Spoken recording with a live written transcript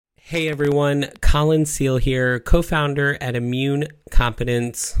Hey everyone, Colin Seal here, co-founder at Immune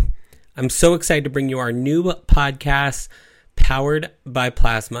Competence. I'm so excited to bring you our new podcast, Powered by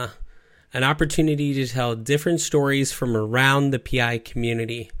Plasma, an opportunity to tell different stories from around the PI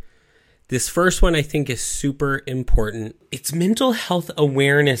community. This first one I think is super important. It's Mental Health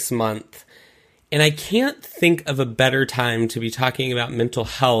Awareness Month, and I can't think of a better time to be talking about mental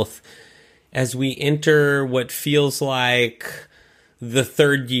health as we enter what feels like the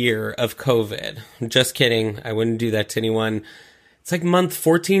third year of COVID. Just kidding. I wouldn't do that to anyone. It's like month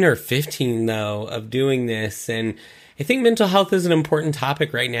 14 or 15, though, of doing this. And I think mental health is an important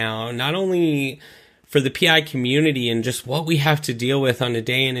topic right now, not only for the PI community and just what we have to deal with on a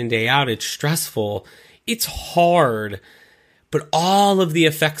day in and day out. It's stressful. It's hard. But all of the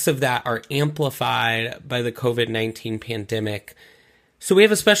effects of that are amplified by the COVID-19 pandemic. So we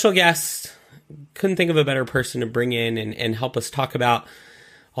have a special guest. Couldn't think of a better person to bring in and help us talk about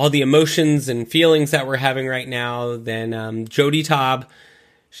all the emotions and feelings that we're having right now than Jody Taub.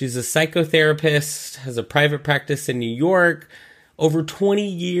 She's a psychotherapist, has a private practice in New York, over 20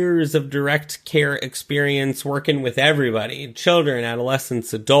 years of direct care experience working with everybody, children,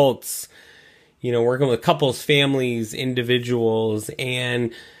 adolescents, adults, working with couples, families, individuals.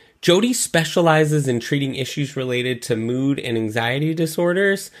 And Jody specializes in treating issues related to mood and anxiety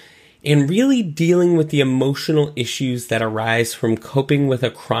disorders and really dealing with the emotional issues that arise from coping with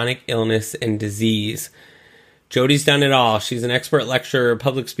a chronic illness and disease. Jody's done it all. She's an expert lecturer,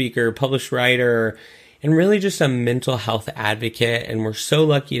 public speaker, published writer, and really just a mental health advocate, and we're so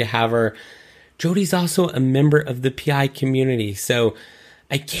lucky to have her. Jody's also a member of the PI community, so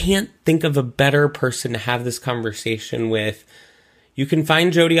I can't think of a better person to have this conversation with. You can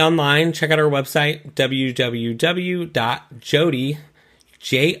find Jody online. Check out our website, www.jody,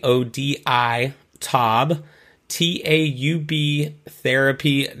 Jodi Taub, Taub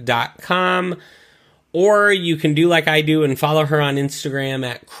therapy.com. Or you can do like I do and follow her on Instagram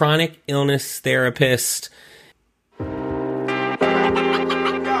at Chronic Illness Therapist.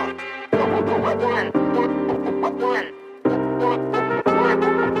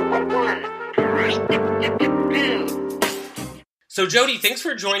 So Jody, thanks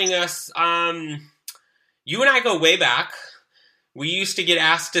for joining us. You and I go way back. We used to get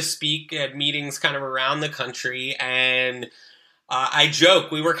asked to speak at meetings kind of around the country, and I joke,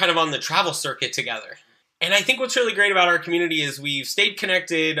 we were kind of on the travel circuit together. And I think what's really great about our community is we've stayed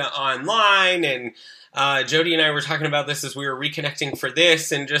connected online, and Jody and I were talking about this as we were reconnecting for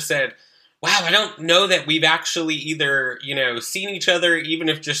this, and just said, wow, I don't know that we've actually either, seen each other, even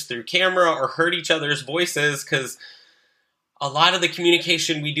if just through camera, or heard each other's voices, because a lot of the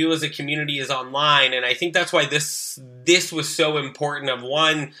communication we do as a community is online, and I think that's why this was so important. Of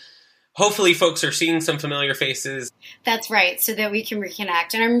one, hopefully folks are seeing some familiar faces. That's right, so that we can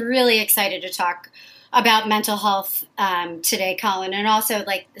reconnect. And I'm really excited to talk about mental health today, Colin. And also,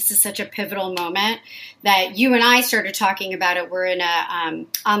 this is such a pivotal moment that you and I started talking about it. We're in a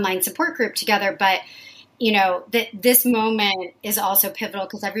online support group together, but that this moment is also pivotal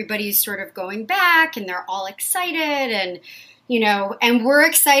because everybody's sort of going back and they're all excited and we're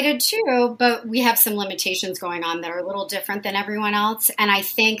excited too, but we have some limitations going on that are a little different than everyone else. And I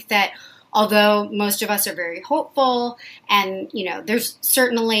think that although most of us are very hopeful and, there's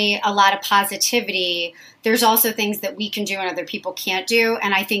certainly a lot of positivity, there's also things that we can do and other people can't do.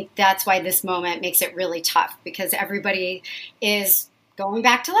 And I think that's why this moment makes it really tough because everybody is going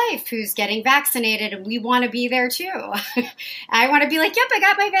back to life, who's getting vaccinated, and we want to be there too. I want to be like, yep, I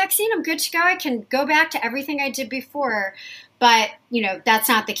got my vaccine. I'm good to go. I can go back to everything I did before. But, that's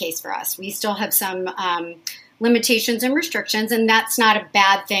not the case for us. We still have some limitations and restrictions, and that's not a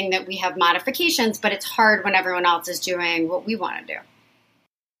bad thing that we have modifications, but it's hard when everyone else is doing what we want to do.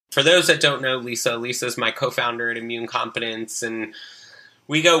 For those that don't know Lisa's my co-founder at Immune Competence, and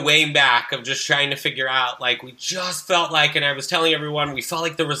we go way back of just trying to figure out, we just felt like, and I was telling everyone, we felt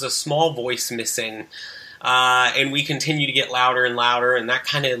like there was a small voice missing. And we continue to get louder and louder, and that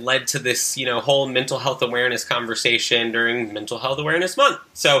kind of led to this, whole mental health awareness conversation during Mental Health Awareness Month.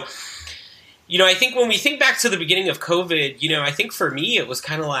 So, I think when we think back to the beginning of COVID, I think for me it was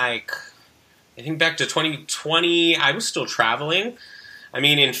kind of I think back to 2020, I was still traveling. I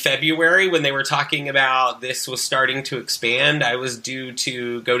mean, in February, when they were talking about this was starting to expand, I was due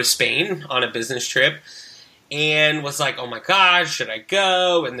to go to Spain on a business trip. And was like, oh my gosh, should I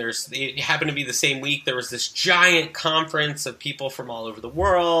go? And it happened to be the same week. There was this giant conference of people from all over the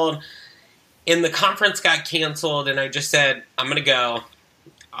world. And the conference got canceled. And I just said, I'm going to go.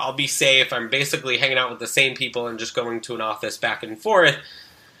 I'll be safe. I'm basically hanging out with the same people and just going to an office back and forth.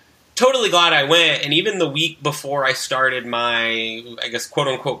 totally glad I went. And even the week before I started my, I guess, quote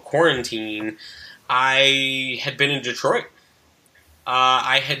unquote quarantine, I had been in Detroit.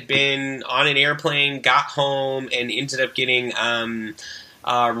 I had been on an airplane, got home, and ended up getting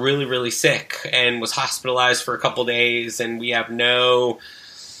really, really sick and was hospitalized for a couple days. And we're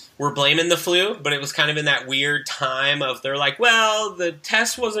blaming the flu, but it was kind of in that weird time of they're like, well, the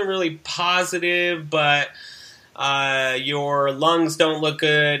test wasn't really positive, but your lungs don't look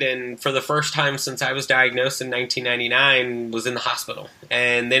good. And for the first time since I was diagnosed in 1999, was in the hospital.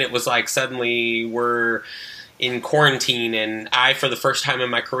 And then it was like suddenly we're in quarantine, and I, for the first time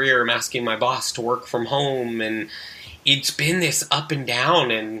in my career, am asking my boss to work from home, and it's been this up and down,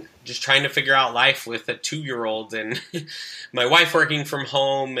 and just trying to figure out life with a 2-year-old, and my wife working from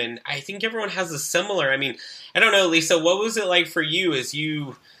home, and I think everyone has a similar, I mean, I don't know, Lisa, what was it like for you as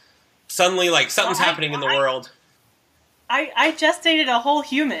you suddenly, like, something's happening in the world? I just dated a whole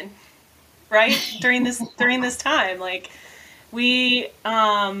human, right, during this time, like, we,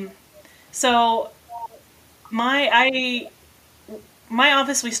 so my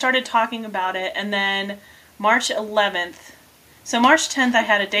office, we started talking about it, and then March 11th. So March 10th, I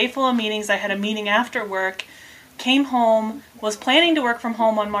had a day full of meetings. I had a meeting after work, came home, was planning to work from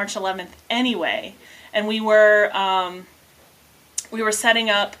home on March 11th anyway, and we were setting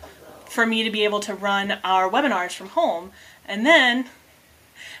up for me to be able to run our webinars from home. And then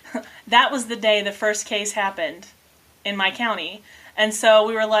that was the day the first case happened in my county. And so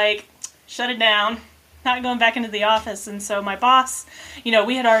we were like, shut it down. Not going back into the office. And so my boss,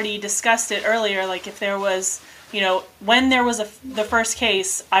 we had already discussed it earlier, like if there was, when there was the first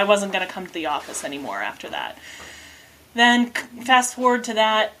case, I wasn't going to come to the office anymore after that. Then fast forward to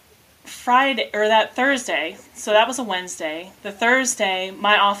that Friday, or that Thursday, so that was a Wednesday. The Thursday,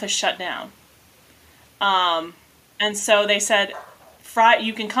 my office shut down. And so they said,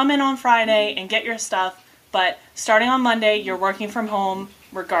 you can come in on Friday and get your stuff, but starting on Monday, you're working from home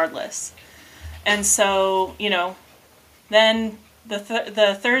regardless. And so, then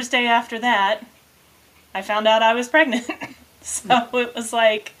the Thursday after that, I found out I was pregnant. So it was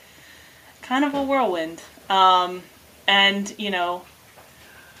like kind of a whirlwind. And,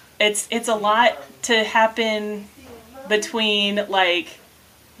 it's a lot to happen between like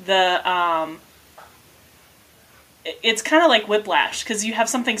it's kind of like whiplash, because you have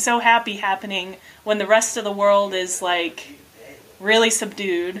something so happy happening when the rest of the world is like really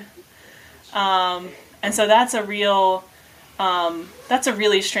subdued. And so that's a really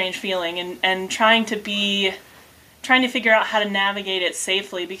strange feeling, and trying to figure out how to navigate it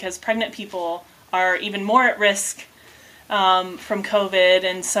safely, because pregnant people are even more at risk from COVID.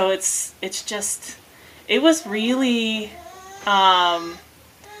 And so it was really a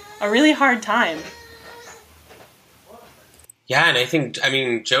really hard time. Yeah. And I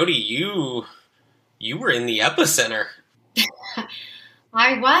mean, Jody, you were in the epicenter.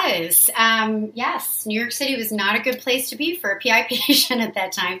 I was. Yes, New York City was not a good place to be for a PI patient at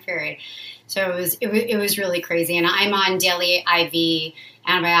that time period. So it was really crazy. And I'm on daily IV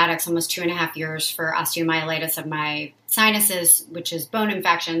antibiotics almost 2.5 years for osteomyelitis of my sinuses, which is bone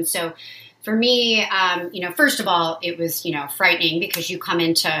infection. So for me, first of all, it was, frightening, because you come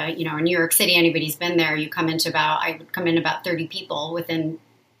into, in New York City, anybody's been there, I would come in about 30 people within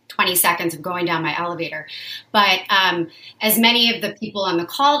 20 seconds of going down my elevator. But as many of the people on the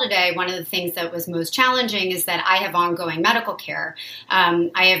call today, one of the things that was most challenging is that I have ongoing medical care.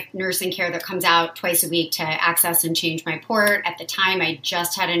 I have nursing care that comes out twice a week to access and change my port. At the time, I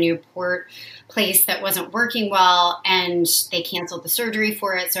just had a new port place that wasn't working well, and they canceled the surgery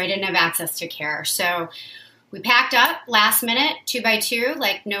for it, so I didn't have access to care. So we packed up last minute, 2 by 2,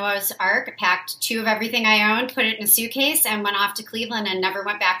 like Noah's Ark. I packed 2 of everything I owned, put it in a suitcase, and went off to Cleveland and never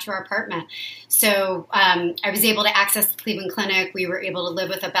went back to our apartment. So I was able to access the Cleveland Clinic. We were able to live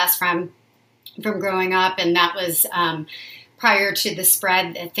with a best friend from growing up, and that was prior to the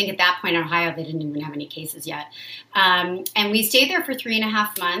spread. I think at that point in Ohio, they didn't even have any cases yet. And we stayed there for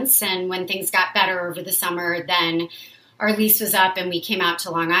 3.5 months, and when things got better over the summer, then our lease was up and we came out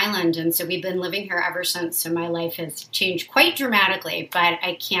to Long Island. And so we've been living here ever since. So my life has changed quite dramatically, but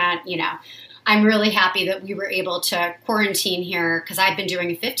I can't, I'm really happy that we were able to quarantine here, because I've been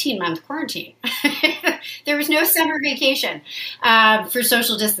doing a 15-month quarantine. There was no summer vacation for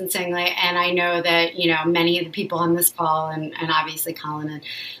social distancing. And I know that, many of the people on this call, and obviously Colin and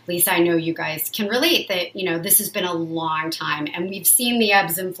Lisa, I know you guys can relate that, this has been a long time, and we've seen the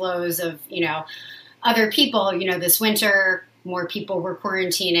ebbs and flows of, other people. This winter, more people were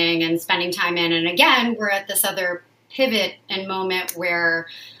quarantining and spending time in. And again, we're at this other pivot and moment where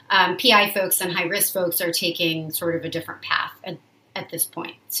PI folks and high-risk folks are taking sort of a different path. at this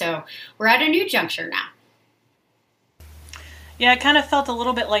point. So we're at a new juncture now. Yeah, it kind of felt a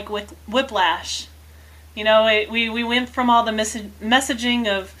little bit like with whiplash. You know, we went from all the messaging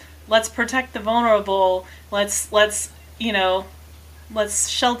of let's protect the vulnerable, let's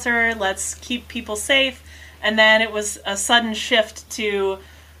shelter, let's keep people safe, and then it was a sudden shift to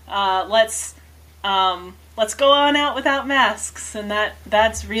let's go on out without masks, and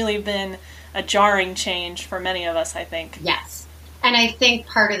that's really been a jarring change for many of us, I think. Yes. And I think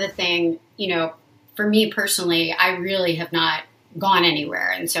part of the thing, for me personally, I really have not gone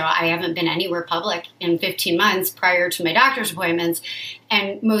anywhere. And so I haven't been anywhere public in 15 months prior to my doctor's appointments.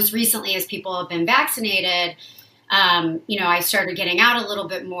 And most recently, as people have been vaccinated, I started getting out a little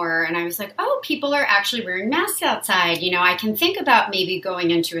bit more, and I was like, oh, people are actually wearing masks outside. I can think about maybe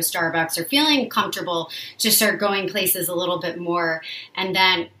going into a Starbucks or feeling comfortable to start going places a little bit more. And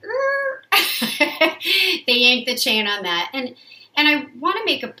then they yanked the chain on that. And I want to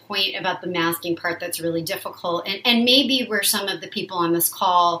make a point about the masking part that's really difficult, and maybe where some of the people on this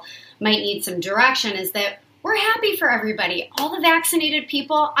call might need some direction, is that we're happy for everybody. All the vaccinated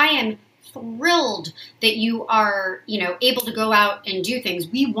people, I am thrilled that you are, able to go out and do things.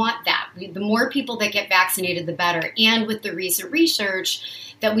 We want that. The more people that get vaccinated, the better. And with the recent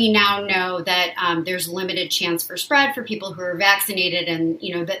research that we now know that there's limited chance for spread for people who are vaccinated, and,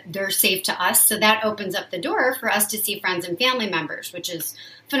 that they're safe to us. So that opens up the door for us to see friends and family members, which is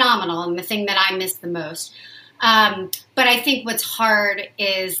phenomenal, and the thing that I miss the most. But I think what's hard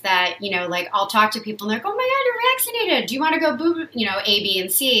is that, I'll talk to people and they're like, oh my God, you're vaccinated. Do you want to go boo, A, B, and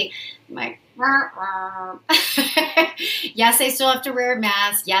C? I'm like, yes, I still have to wear a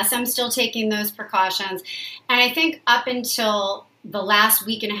mask. Yes, I'm still taking those precautions. And I think up until the last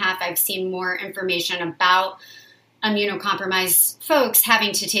week and a half, I've seen more information about immunocompromised folks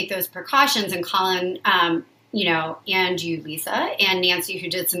having to take those precautions. And Colin, and you, Lisa, and Nancy, who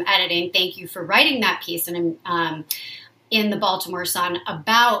did some editing, thank you for writing that piece in the Baltimore Sun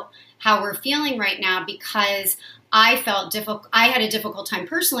about how we're feeling right now, because I had a difficult time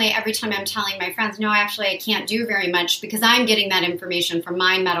personally every time I'm telling my friends, no, actually I can't do very much, because I'm getting that information from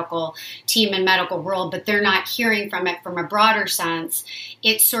my medical team and medical world, but they're not hearing from it from a broader sense.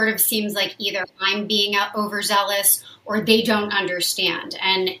 It sort of seems like either I'm being overzealous or they don't understand.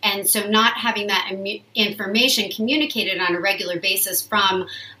 And so not having that information communicated on a regular basis from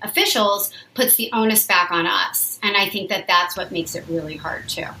officials puts the onus back on us. And I think that that's what makes it really hard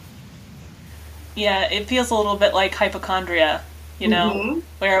too. Yeah, it feels a little bit like hypochondria,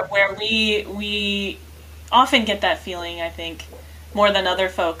 where we often get that feeling, I think, more than other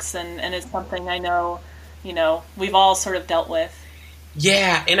folks, and it's something I know, we've all sort of dealt with.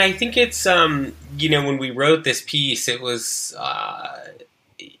 Yeah, and I think it's, when we wrote this piece, it was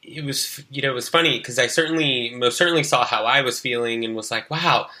funny, because I most certainly saw how I was feeling and was like,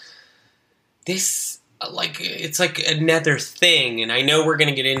 wow, this... it's like another thing. And I know we're going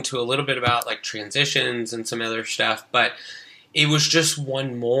to get into a little bit about like transitions and some other stuff, but it was just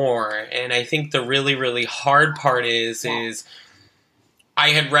one more. And I think the really, really hard part is I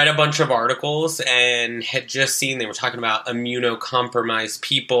had read a bunch of articles and had just seen, they were talking about immunocompromised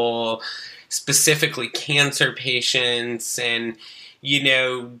people, specifically cancer patients, and,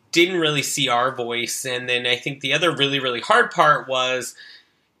 didn't really see our voice. And then I think the other really, really hard part was,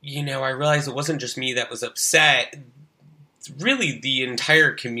 I realized it wasn't just me that was upset. Really, the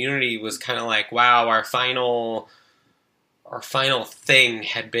entire community was kind of like, wow, our final thing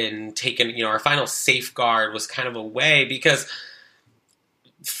had been taken, our final safeguard was kind of away. Because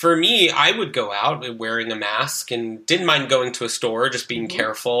for me, I would go out wearing a mask and didn't mind going to a store, just being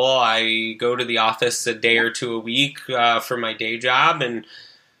careful. I go to the office a day or two a week for my day job, and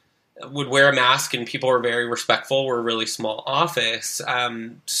would wear a mask, and people were very respectful. We're a really small office.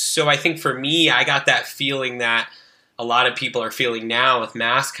 So I think for me, I got that feeling that a lot of people are feeling now with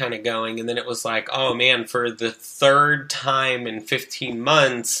masks kind of going. And then it was like, oh man, for the third time in 15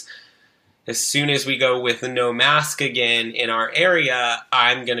 months, as soon as we go with no mask again in our area,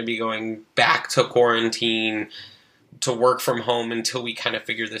 I'm going to be going back to quarantine to work from home until we kind of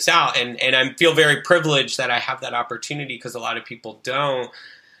figure this out. And I feel very privileged that I have that opportunity, because a lot of people don't.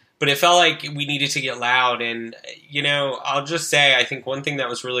 But it felt like we needed to get loud. And, I'll just say, I think one thing that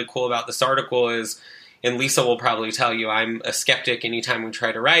was really cool about this article is, and Lisa will probably tell you, I'm a skeptic anytime we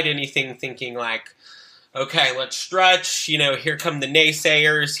try to write anything, thinking like, okay, let's stretch, here come the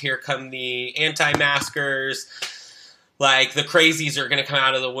naysayers, here come the anti-maskers, like the crazies are going to come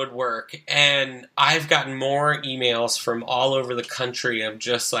out of the woodwork. And I've gotten more emails from all over the country of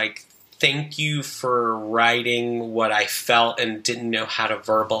just like, thank you for writing what I felt and didn't know how to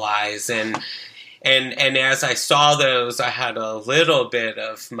verbalize. And as I saw those, I had a little bit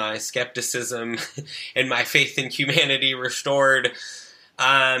of my skepticism and my faith in humanity restored.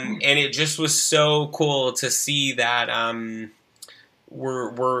 And it just was so cool to see that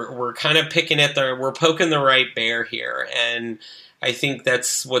we're kind of we're poking the right bear here. And I think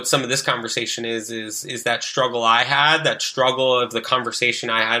that's what some of this conversation is that struggle I had, that struggle of the conversation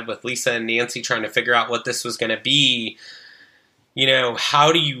I had with Lisa and Nancy trying to figure out what this was going to be. You know,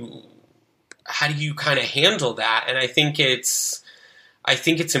 how do you kind of handle that? And I think it's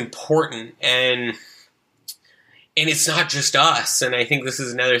important, and it's not just us. And I think this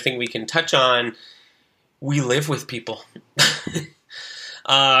is another thing we can touch on. We live with people.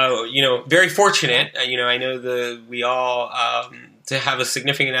 Very fortunate. I know we all to have a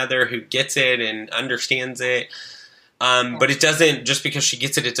significant other who gets it and understands it. But it doesn't, just because she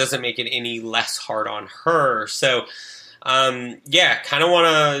gets it, it doesn't make it any less hard on her. So, kind of want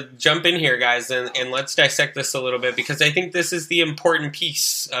to jump in here, guys, and let's dissect this a little bit, because I think this is the important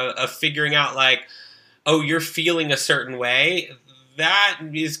piece of figuring out, like, oh, you're feeling a certain way. That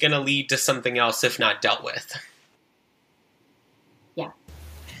is going to lead to something else if not dealt with.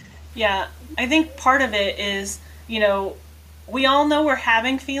 Yeah, I think part of it is, we all know we're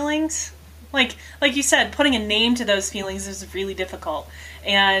having feelings. Like you said, putting a name to those feelings is really difficult.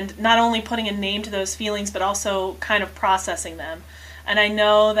 And not only putting a name to those feelings, but also kind of processing them. And I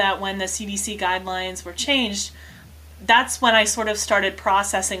know that when the CDC guidelines were changed, that's when I sort of started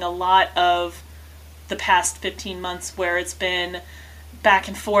processing a lot of the past 15 months, where it's been back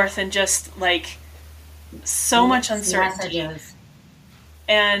and forth and just like so much uncertainty. Messages.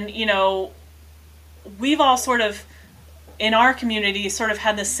 And, we've all sort of, in our community, sort of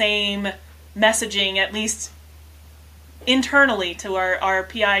had the same messaging, at least internally to our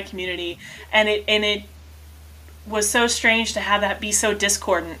PI community. And it was so strange to have that be so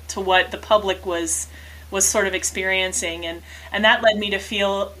discordant to what the public was sort of experiencing. And that led me to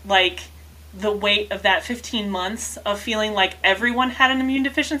feel like the weight of that 15 months of feeling like everyone had an immune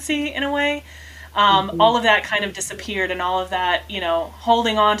deficiency in a way. All of that kind of disappeared, and all of that,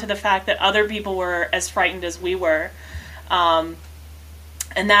 holding on to the fact that other people were as frightened as we were. And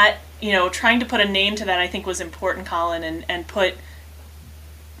that, trying to put a name to that, I think was important, Colin, and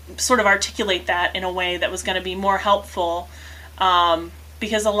sort of articulate that in a way that was going to be more helpful,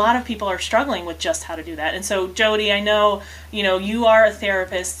 because a lot of people are struggling with just how to do that. And so, Jody, I know, you are a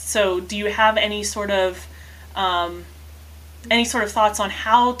therapist, so do you have any sort of thoughts on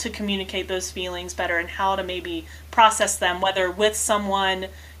how to communicate those feelings better and how to maybe process them, whether with someone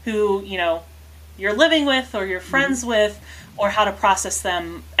who, you're living with or you're friends with, or how to process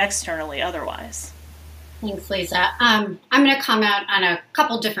them externally otherwise? Thanks, Lisa. I'm going to comment on a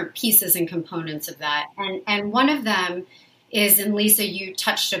couple different pieces and components of that. And one of them is, and Lisa, you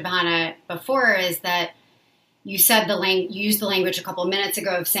touched upon it before, is that you said you used the language a couple of minutes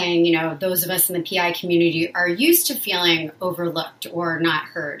ago of saying, those of us in the PI community are used to feeling overlooked or not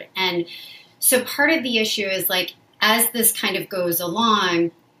heard. And so part of the issue is, like, as this kind of goes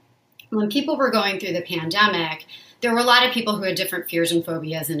along, when people were going through the pandemic, there were a lot of people who had different fears and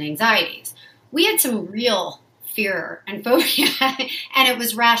phobias and anxieties. We had some real fear and phobia, and it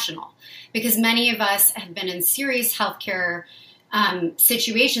was rational, because many of us have been in serious healthcare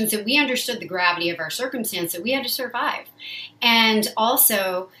situations that we understood the gravity of our circumstance, that we had to survive. And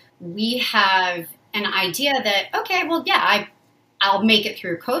also, we have an idea that, okay, well, yeah, I'll make it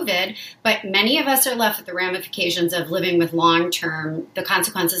through COVID, but many of us are left with the ramifications of living with the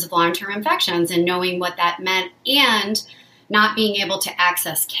consequences of long-term infections, and knowing what that meant, and not being able to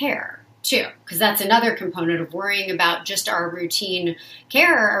access care too, because that's another component of worrying about just our routine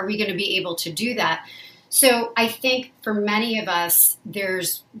care. Are we going to be able to do that? So I think for many of us,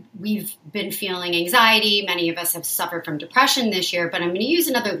 we've been feeling anxiety. Many of us have suffered from depression this year, but I'm going to use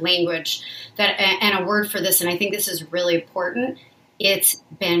another language and a word for this, and I think this is really important. It's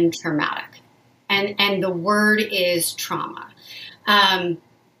been traumatic. And the word is trauma. I've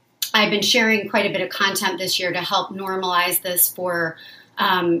been sharing quite a bit of content this year to help normalize this for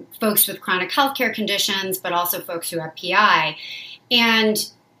folks with chronic healthcare conditions, but also folks who have PI. And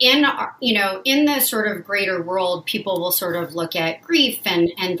in the sort of greater world, people will sort of look at grief and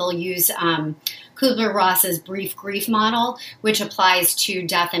they'll use Kubler-Ross's brief grief model, which applies to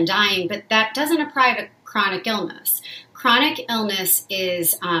death and dying, but that doesn't apply to chronic illness. Chronic illness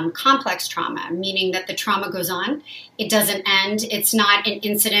is complex trauma, meaning that the trauma goes on. It doesn't end. It's not an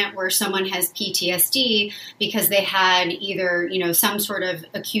incident where someone has PTSD because they had either, some sort of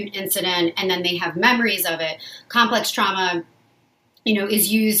acute incident and then they have memories of it. Complex trauma,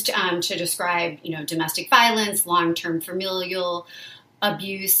 is used to describe, domestic violence, long-term familial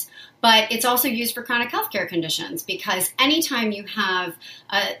abuse, but it's also used for chronic healthcare conditions, because anytime you have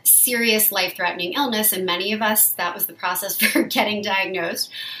a serious life-threatening illness, and many of us, that was the process for getting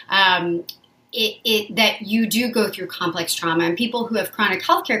diagnosed, that you do go through complex trauma. And people who have chronic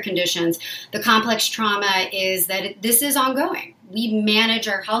healthcare conditions, the complex trauma is that this is ongoing. We manage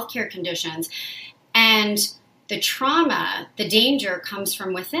our healthcare conditions, and the trauma, the danger comes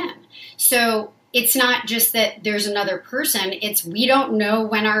from within. So it's not just that there's another person, it's we don't know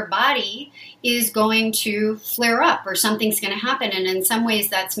when our body is going to flare up or something's going to happen. And in some ways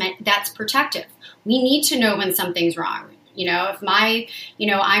that's protective. We need to know when something's wrong. If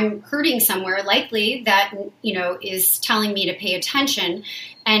I'm hurting somewhere, likely that, is telling me to pay attention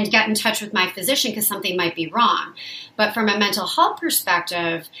and get in touch with my physician because something might be wrong. But from a mental health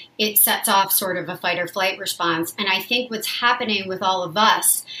perspective, it sets off sort of a fight or flight response. And I think what's happening with all of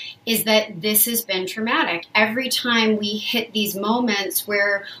us is that this has been traumatic. Every time we hit these moments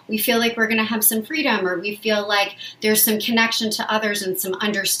where we feel like we're going to have some freedom, or we feel like there's some connection to others and some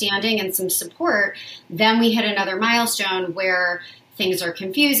understanding and some support, then we hit another milestone where things are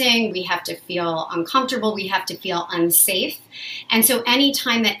confusing, we have to feel uncomfortable, we have to feel unsafe. And so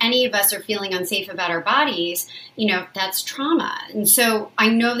anytime that any of us are feeling unsafe about our bodies, that's trauma. And so I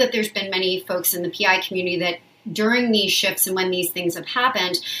know that there's been many folks in the PI community that during these shifts and when these things have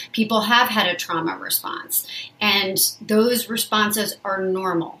happened, people have had a trauma response. And those responses are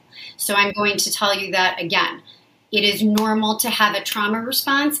normal. So I'm going to tell you that again. It is normal to have a trauma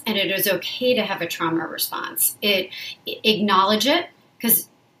response, and it is okay to have a trauma response. Acknowledge it, because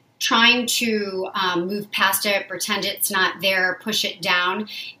trying to move past it, pretend it's not there, push it down,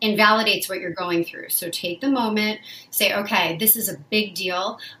 invalidates what you're going through. So take the moment, say, okay, this is a big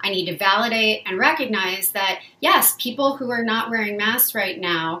deal. I need to validate and recognize that, yes, people who are not wearing masks right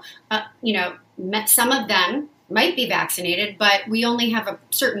now, some of them might be vaccinated, but we only have a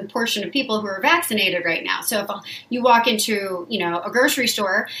certain portion of people who are vaccinated right now. So if you walk into, a grocery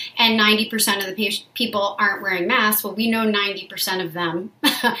store and 90% of the people aren't wearing masks, well, we know 90% of them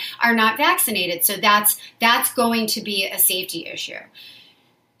are not vaccinated. So that's going to be a safety issue.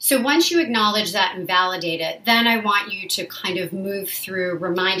 So once you acknowledge that and validate it, then I want you to kind of move through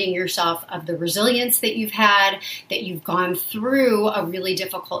reminding yourself of the resilience that you've had, that you've gone through a really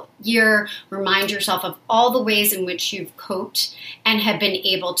difficult year. Remind yourself of all the ways in which you've coped and have been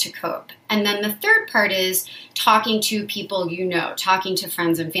able to cope. And then the third part is talking to people talking to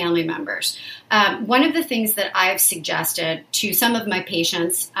friends and family members. One of the things that I've suggested to some of my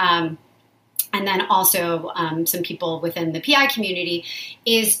patients, and then also some people within the PI community,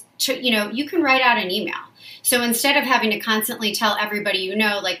 is to, you can write out an email. So instead of having to constantly tell everybody,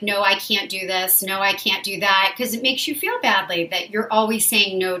 like, no, I can't do this, no, I can't do that, because it makes you feel badly that you're always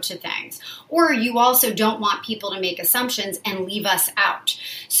saying no to things. Or you also don't want people to make assumptions and leave us out.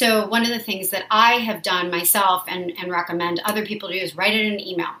 So one of the things that I have done myself and recommend other people do is write it in an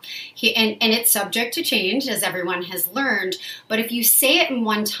email. And it's subject to change, as everyone has learned. But if you say it in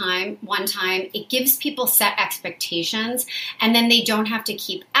one time, it gives people set expectations, and then they don't have to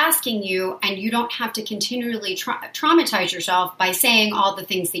keep asking you, and you don't have to continually traumatize yourself by saying all the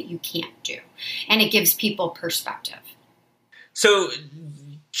things that you can't do. And it gives people perspective. So,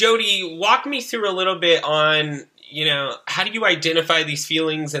 Jody, walk me through a little bit on, how do you identify these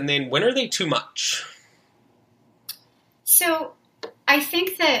feelings, and then when are they too much? So I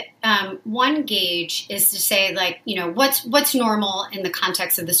think that one gauge is to say, what's normal in the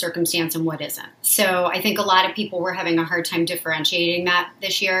context of the circumstance and what isn't. So I think a lot of people were having a hard time differentiating that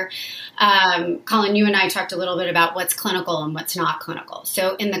this year. Colin, you and I talked a little bit about what's clinical and what's not clinical.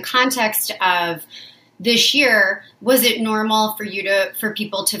 So in the context of this year, was it normal for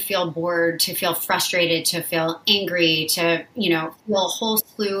people to feel bored, to feel frustrated, to feel angry, to, feel a whole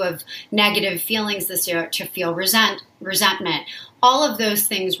slew of negative feelings this year, to feel resentment? All of those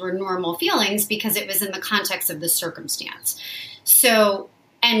things were normal feelings because it was in the context of the circumstance. So,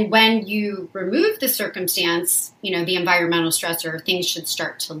 and when you remove the circumstance, the environmental stressor, things should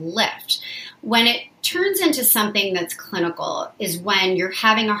start to lift. When it turns into something that's clinical is when you're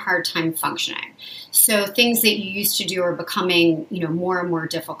having a hard time functioning. So things that you used to do are becoming, more and more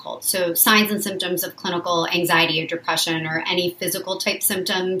difficult. So signs and symptoms of clinical anxiety or depression, or any physical type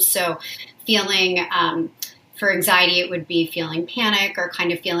symptoms. So feeling For anxiety, it would be feeling panic or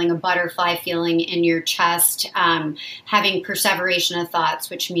kind of feeling a butterfly feeling in your chest, having perseveration of thoughts,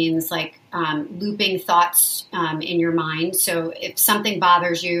 which means like looping thoughts in your mind. So if something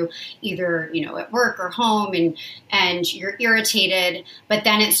bothers you, either at work or home, and you're irritated, but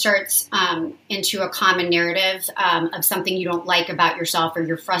then it starts into a common narrative of something you don't like about yourself or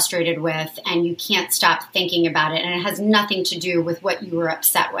you're frustrated with, and you can't stop thinking about it, and it has nothing to do with what you were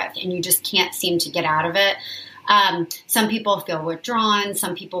upset with, and you just can't seem to get out of it. Some people feel withdrawn.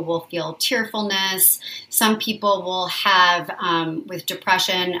 Some people will feel tearfulness. Some people will have, with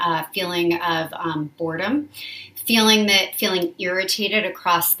depression, a feeling of boredom, feeling irritated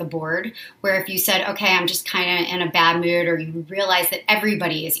across the board, where if you said, okay, I'm just kind of in a bad mood, or you realize that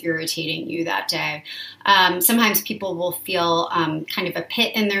everybody is irritating you that day. Sometimes people will feel kind of a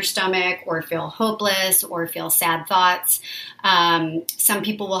pit in their stomach, or feel hopeless, or feel sad thoughts. Some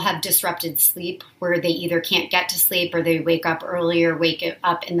people will have disrupted sleep, where they either can't get to sleep, or they wake up early, or wake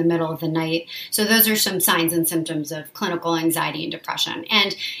up in the middle of the night. So those are some signs and symptoms of clinical anxiety and depression.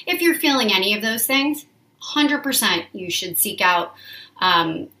 And if you're feeling any of those things, 100% you should seek out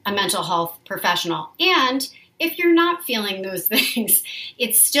a mental health professional. And if you're not feeling those things,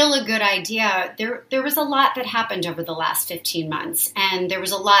 it's still a good idea. There was a lot that happened over the last 15 months, and there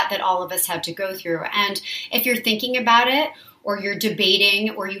was a lot that all of us had to go through. And if you're thinking about it, or you're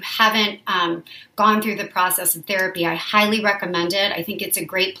debating, or you haven't gone through the process of therapy, I highly recommend it. I think it's a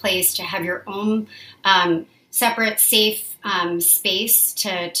great place to have your own separate, safe space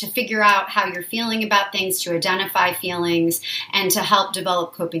to figure out how you're feeling about things, to identify feelings, and to help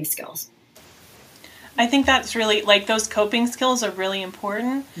develop coping skills. I think that's really, like, those coping skills are really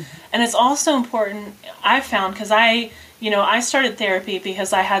important. Mm-hmm. And it's also important, I've found, because I started therapy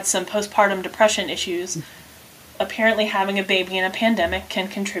because I had some postpartum depression issues. Mm-hmm. Apparently having a baby in a pandemic can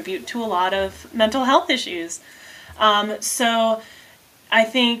contribute to a lot of mental health issues. So I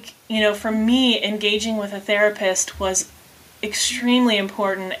think, for me, engaging with a therapist was extremely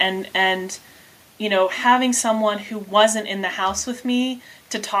important, and having someone who wasn't in the house with me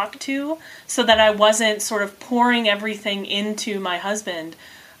to talk to, so that I wasn't sort of pouring everything into my husband,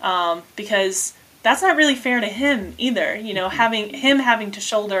 because that's not really fair to him either. Having to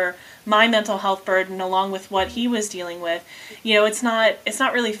shoulder my mental health burden along with what he was dealing with, it's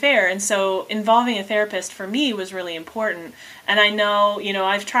not really fair. And so involving a therapist for me was really important. And I know,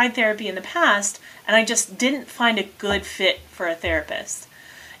 I've tried therapy in the past, and I just didn't find a good fit for a therapist.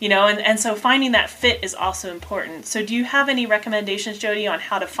 And so finding that fit is also important. So do you have any recommendations, Jody, on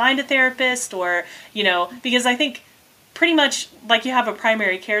how to find a therapist? Or, because I think pretty much like you have a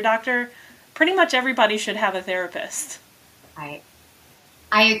primary care doctor, pretty much everybody should have a therapist. Right.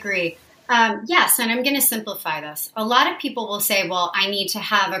 I agree. Yes, and I'm going to simplify this. A lot of people will say, well, I need to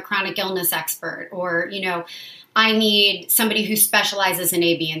have a chronic illness expert, or, I need somebody who specializes in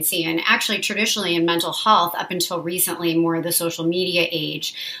A, B, and C. And actually, traditionally in mental health, up until recently, more the social media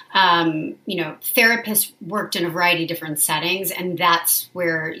age, therapists worked in a variety of different settings, and that's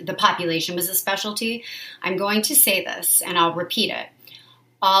where the population was a specialty. I'm going to say this, and I'll repeat it.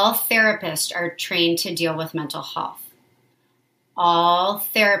 All therapists are trained to deal with mental health. All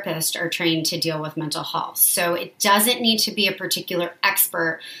therapists are trained to deal with mental health. So it doesn't need to be a particular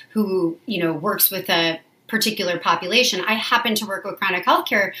expert who, works with a particular population. I happen to work with chronic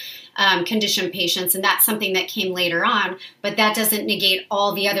healthcare condition patients, and that's something that came later on, but that doesn't negate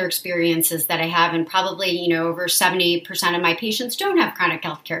all the other experiences that I have, and probably, over 70% of my patients don't have chronic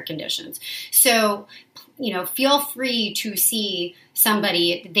healthcare conditions. So, feel free to see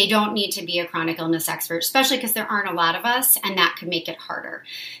somebody. They don't need to be a chronic illness expert, especially because there aren't a lot of us, and that could make it harder.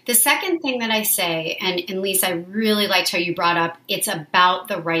 The second thing that I say, and Lisa, I really liked how you brought up, it's about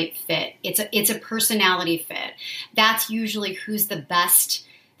the right fit. It's a personality fit. That's usually who's the best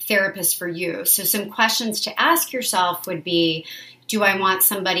therapist for you. So some questions to ask yourself would be, do I want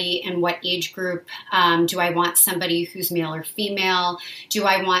somebody in what age group? Do I want somebody who's male or female? Do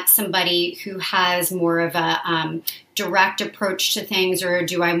I want somebody who has more of a direct approach to things, or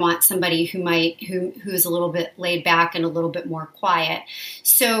do I want somebody who's a little bit laid back and a little bit more quiet,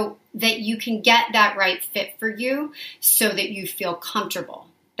 so that you can get that right fit for you, so that you feel comfortable.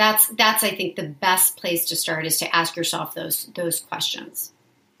 That's I think the best place to start, is to ask yourself those questions.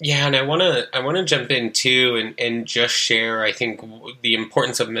 Yeah, and I want to jump in too and just share, I think, the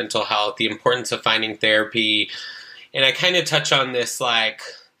importance of mental health, the importance of finding therapy. And I kind of touch on this, like,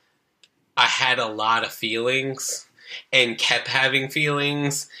 I had a lot of feelings and kept having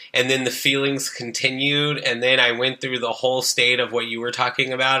feelings, and then the feelings continued, and then I went through the whole state of what you were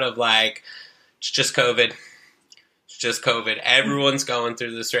talking about, of like, it's just COVID. It's just COVID. Everyone's going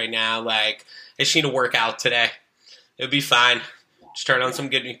through this right now. Like, just need to work out today. It'll be fine. Just turn on some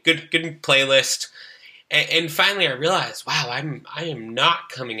good playlist. And finally I realized, wow, I am not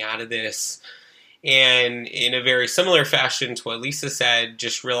coming out of this. And in a very similar fashion to what Lisa said,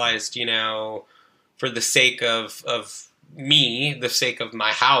 just realized, for the sake of me, the sake of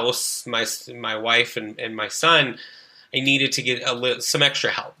my house, my wife and my son, I needed to get some extra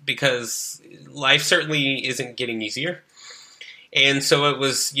help because life certainly isn't getting easier. And so it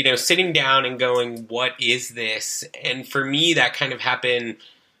was, sitting down and going, what is this? And for me, that kind of happened,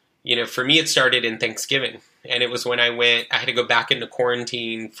 for me, it started in Thanksgiving. And it was when I had to go back into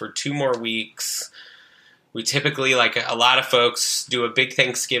quarantine for 2 more weeks. We typically, like a lot of folks, do a big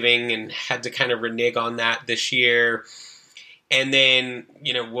Thanksgiving and had to kind of renege on that this year. And then,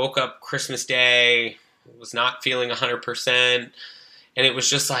 woke up Christmas Day, was not feeling 100%. And it was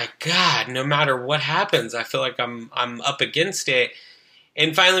just like, God, no matter what happens, I feel like I'm up against it.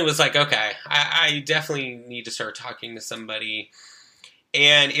 And finally was like, okay, I definitely need to start talking to somebody.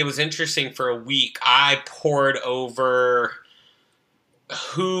 And it was interesting. For a week, I poured over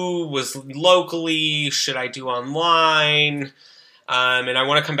who was locally, should I do online? And I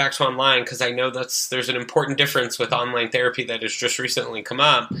want to come back to online because I know there's an important difference with online therapy that has just recently come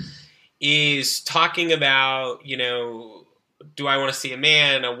up, is talking about, do I want to see a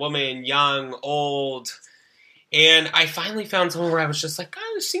man, a woman, young, old? And I finally found someone where I was just like,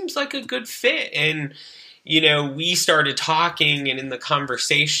 oh, this seems like a good fit. And, we started talking, and in the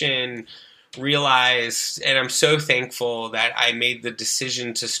conversation realized, and I'm so thankful that I made the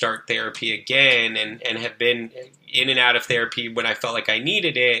decision to start therapy again and have been in and out of therapy when I felt like I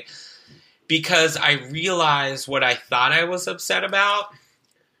needed it, because I realized what I thought I was upset about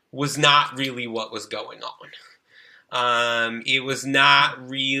was not really what was going on. It was not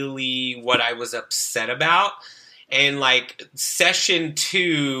really what I was upset about. And like session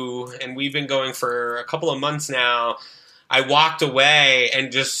 2, and we've been going for a couple of months now, I walked away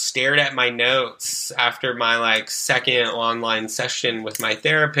and just stared at my notes after my second online session with my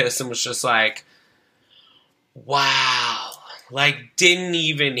therapist and was just like, wow, didn't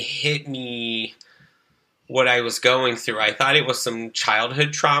even hit me what I was going through. I thought it was some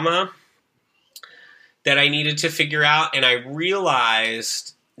childhood trauma that I needed to figure out. And I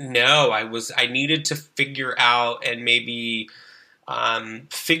realized, no, I needed to figure out and maybe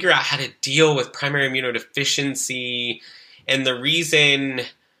figure out how to deal with primary immunodeficiency. And the reason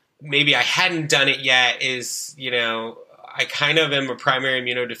maybe I hadn't done it yet is, I kind of am a primary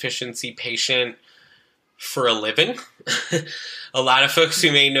immunodeficiency patient for a living. A lot of folks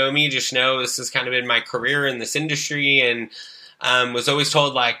who may know me just know this has kind of been my career in this industry, and was always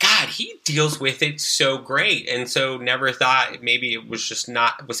told God, he deals with it so great. And so never thought maybe it was just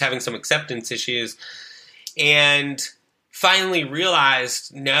was having some acceptance issues. And finally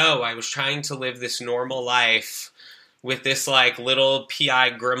realized, no, I was trying to live this normal life with this little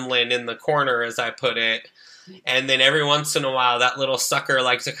PI gremlin in the corner, as I put it. And then every once in a while, that little sucker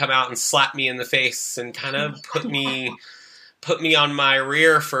likes to come out and slap me in the face and kind of put me on my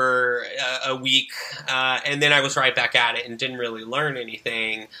rear for a week. And then I was right back at it and didn't really learn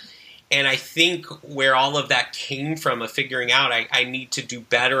anything. And I think where all of that came from, of figuring out I need to do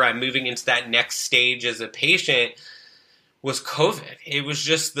better, I'm moving into that next stage as a patient, was COVID. It was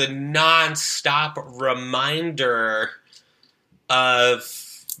just the nonstop reminder of,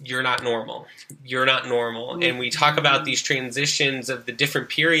 you're not normal. You're not normal. And we talk about these transitions of the different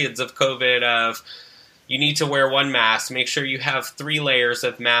periods of COVID of, you need to wear one mask, make sure you have 3 layers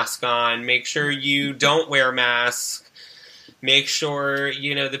of mask on, make sure you don't wear masks, make sure,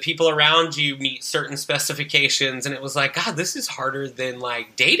 the people around you meet certain specifications. And it was like, God, this is harder than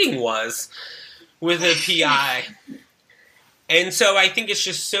dating was with a PI. And so I think it's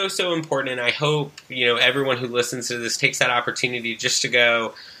just so, so important. And I hope, everyone who listens to this takes that opportunity just to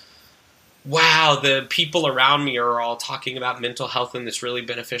go, wow, the people around me are all talking about mental health in this really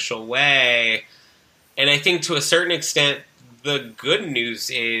beneficial way. And I think to a certain extent, the good news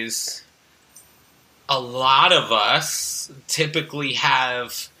is a lot of us typically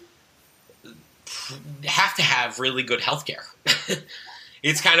have to have really good healthcare.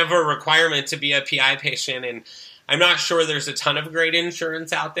 It's kind of a requirement to be a PI patient. And I'm not sure there's a ton of great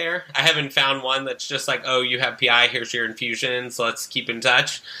insurance out there. I haven't found one that's just like, oh, you have PI, here's your infusions, let's keep in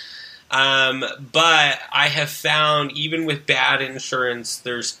touch. But I have found, even with bad insurance,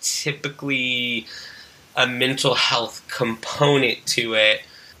 there's typically a mental health component to it.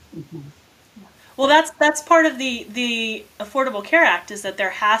 Mm-hmm. Well, that's part of the Affordable Care Act, is that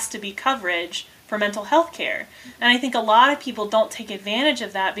there has to be coverage for mental health care. And I think a lot of people don't take advantage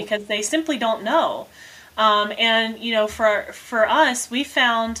of that because they simply don't know. And, for us, we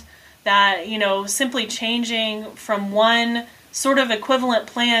found that, simply changing from one sort of equivalent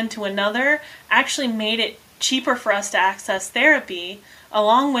plan to another actually made it cheaper for us to access therapy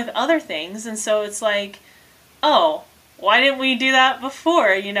along with other things. And so it's like, oh, why didn't we do that before?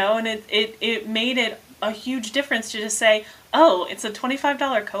 And it made it a huge difference to just say, oh, it's a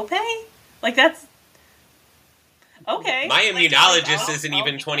 $25 copay? Like, that's okay. My immunologist isn't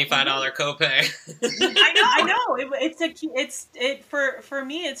even $25 copay. I know. For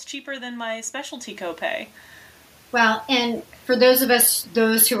me, it's cheaper than my specialty copay. Well, and for those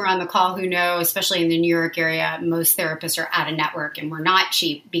who are on the call who know, especially in the New York area, most therapists are out of network, and we're not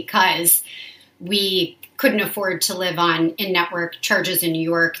cheap because we couldn't afford to live on in-network charges in New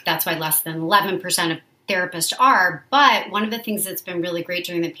York. That's why less than 11% of therapists are. But one of the things that's been really great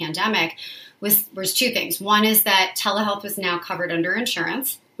during the pandemic was two things. One is that telehealth was now covered under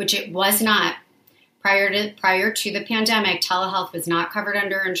insurance, which it was not prior to the pandemic. Telehealth was not covered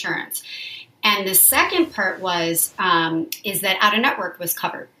under insurance. And the second part is that out of network was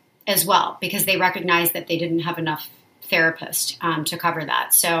covered as well, because they recognized that they didn't have enough therapists to cover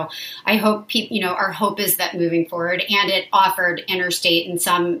that. So I hope our hope is that moving forward, and it offered interstate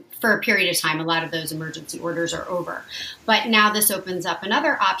and for a period of time, a lot of those emergency orders are over. But now this opens up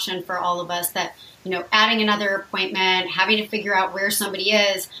another option for all of us that, adding another appointment, having to figure out where somebody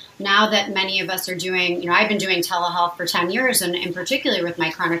is. Now that many of us are doing, I've been doing telehealth for 10 years, and in particular with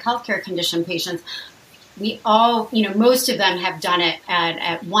my chronic healthcare condition patients, we all, most of them have done it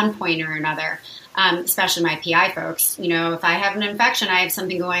at one point or another, especially my PI folks. If I have an infection, I have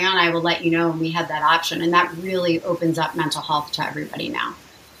something going on, I will let you know, and we had that option. And that really opens up mental health to everybody now.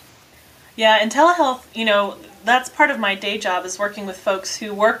 Yeah, and telehealth, that's part of my day job, is working with folks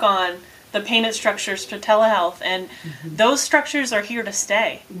who work on the payment structures for telehealth, and those structures are here to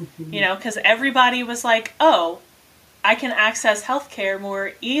stay, because everybody was like, oh, I can access healthcare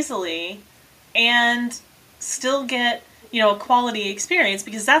more easily and still get, a quality experience,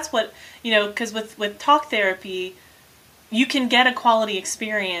 because that's what, because with talk therapy, you can get a quality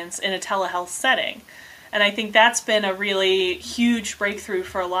experience in a telehealth setting. And I think that's been a really huge breakthrough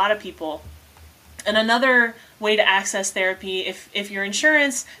for a lot of people. And another way to access therapy, if your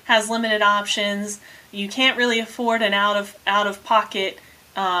insurance has limited options, you can't really afford an out of pocket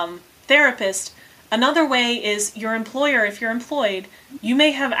therapist. Another way is your employer. If you're employed, you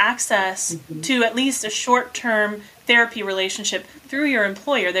may have access to at least a short-term therapy relationship through your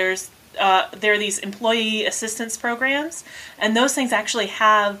employer. There are these employee assistance programs, and those things actually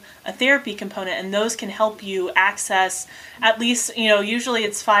have a therapy component, and those can help you access at least, usually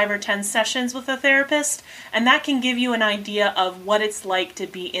it's 5 or 10 sessions with a therapist, and that can give you an idea of what it's like to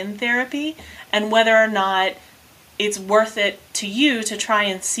be in therapy and whether or not it's worth it to you to try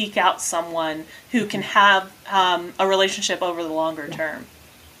and seek out someone who can have a relationship over the longer term.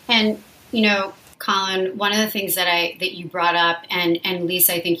 And, Colin, one of the things that you brought up, and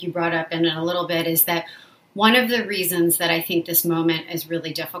Lisa, I think you brought up in a little bit, is that one of the reasons that I think this moment is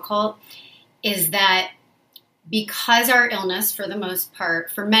really difficult is that because our illness, for the most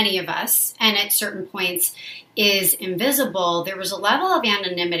part, for many of us, and at certain points is invisible, there was a level of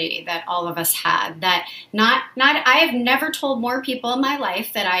anonymity that all of us had that I have never told more people in my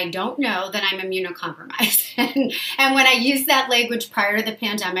life that I don't know that I'm immunocompromised. and when I used that language prior to the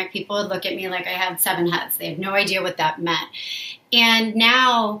pandemic, people would look at me like I had 7 heads. They had no idea what that meant. And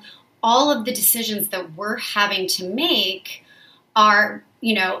now all of the decisions that we're having to make are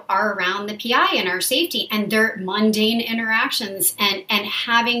around the PI and our safety, and their mundane interactions, and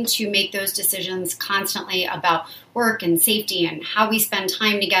having to make those decisions constantly about work and safety and how we spend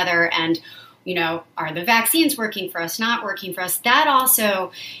time together, and are the vaccines working for us, not working for us? That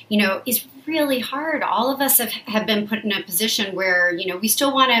also, is really hard. All of us have been put in a position where, we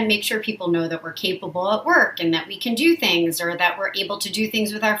still want to make sure people know that we're capable at work and that we can do things, or that we're able to do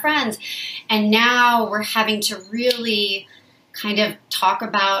things with our friends. And now we're having to really kind of talk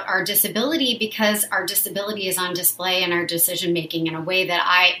about our disability, because our disability is on display in our decision making in a way that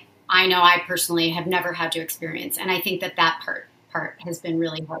I know I personally have never had to experience. And I think that part has been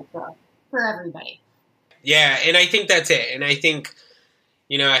really hard for everybody. Yeah, and I think that's it. And I think,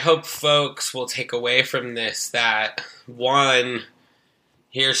 I hope folks will take away from this that, one,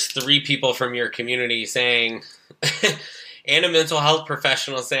 here's 3 people from your community saying, and a mental health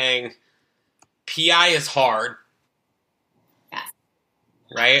professional saying, PI is hard.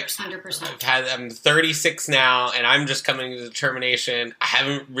 Right? 100%. I'm 36 now, and I'm just coming to the determination. I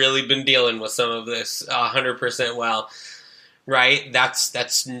haven't really been dealing with some of this 100% well, right?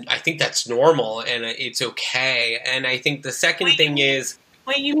 I think that's normal, and it's okay. And I think the second thing is...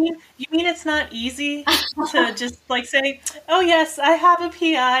 Wait, you mean it's not easy to just like say, "Oh yes, I have a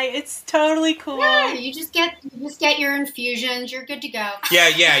PI. It's totally cool." Yeah, you just get your infusions. You're good to go.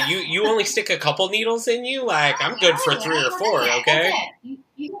 Yeah. You only stick a couple needles in you. Like I'm good for 3 or 4. Okay. You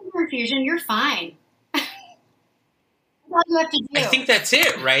get your infusion. You're fine. That's all you have to do. I think that's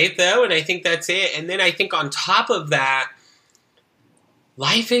it, right? Though, and I think that's it. And then I think on top of that,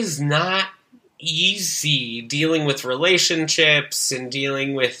 life is not easy dealing with relationships and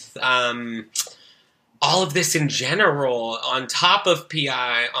dealing with all of this in general, on top of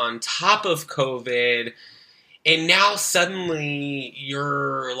PI, on top of COVID. And now suddenly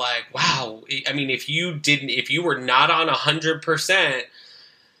you're like, wow. I mean, if you were not on 100%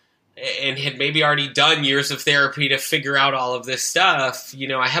 and had maybe already done years of therapy to figure out all of this stuff,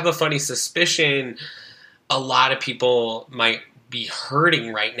 I have a funny suspicion a lot of people might be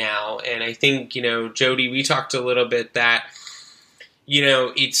hurting right now. And I think, Jody, we talked a little bit that,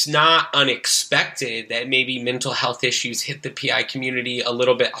 it's not unexpected that maybe mental health issues hit the PI community a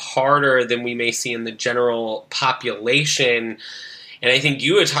little bit harder than we may see in the general population. And I think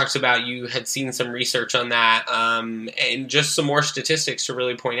you had talked about, you had seen some research on that, and just some more statistics to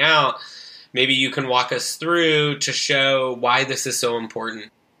really point out. Maybe you can walk us through to show why this is so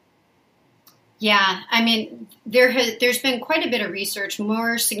important. Yeah, I mean, there's been quite a bit of research,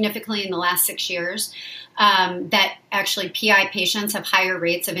 more significantly in the last 6 years, that actually PI patients have higher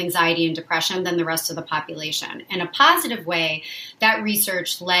rates of anxiety and depression than the rest of the population. In a positive way, that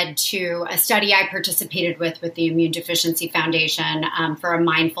research led to a study I participated with the Immune Deficiency Foundation for a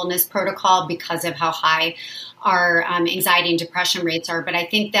mindfulness protocol because of how high our anxiety and depression rates are. But I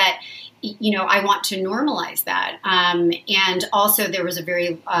think that I want to normalize that. And also there was a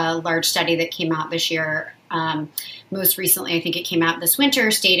very large study that came out this year. Most recently, I think it came out this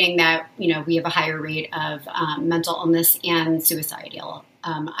winter, stating that, we have a higher rate of mental illness and suicidal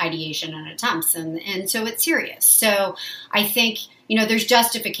ideation and attempts. And so it's serious. So I think, there's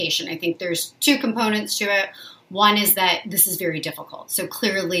justification. I think there's 2 components to it. One is that this is very difficult. So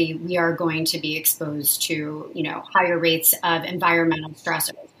clearly we are going to be exposed to, higher rates of environmental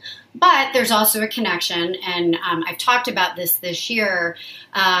stressors. But there's also a connection, and I've talked about this year,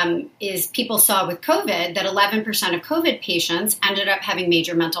 is people saw with COVID that 11% of COVID patients ended up having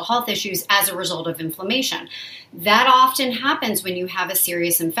major mental health issues as a result of inflammation. That often happens when you have a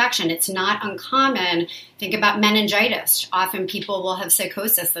serious infection. It's not uncommon. Think about meningitis. Often people will have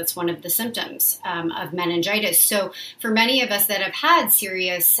psychosis. That's one of the symptoms of meningitis. So for many of us that have had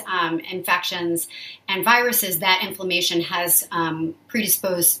serious infections and viruses, that inflammation has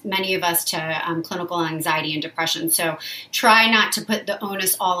predisposed many of us to clinical anxiety and depression. So try not to put the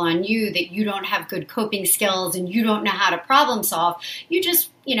onus all on you that you don't have good coping skills and you don't know how to problem solve. You just,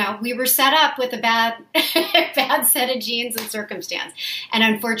 we were set up with a bad set of genes and circumstance. And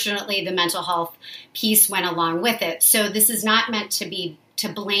unfortunately, the mental health piece went along with it. So this is not meant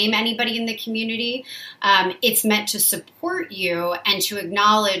to blame anybody in the community. It's meant to support you and to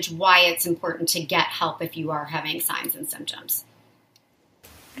acknowledge why it's important to get help if you are having signs and symptoms.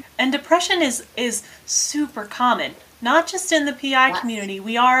 And depression is super common, not just in the PI community.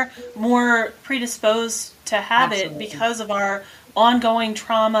 We are more predisposed to have it because of our ongoing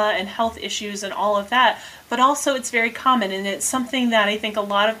trauma and health issues and all of that. But also it's very common, and it's something that I think a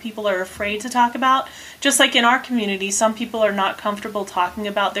lot of people are afraid to talk about. Just like in our community, some people are not comfortable talking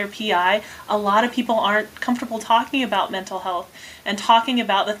about their PI. A lot of people aren't comfortable talking about mental health and talking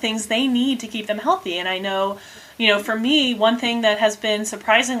about the things they need to keep them healthy. And I know, for me, one thing that has been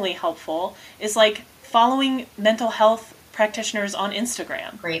surprisingly helpful is like following mental health practitioners on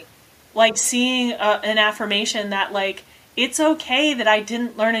Instagram. Great. Like seeing an affirmation that like, it's okay that I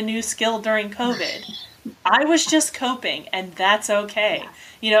didn't learn a new skill during COVID. I was just coping, and that's okay.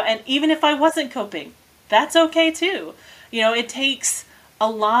 And even if I wasn't coping, that's okay too. It takes a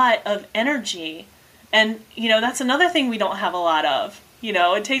lot of energy, and, that's another thing we don't have a lot of.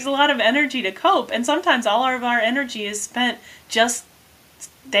 It takes a lot of energy to cope, and sometimes all of our energy is spent just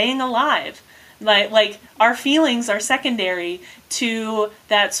staying alive. Like our feelings are secondary to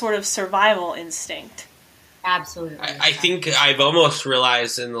that sort of survival instinct. Absolutely. I think I've almost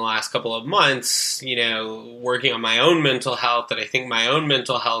realized in the last couple of months, working on my own mental health, that I think my own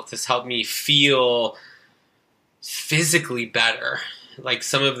mental health has helped me feel physically better. Like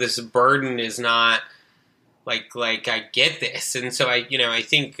some of this burden is not like I get this. And so I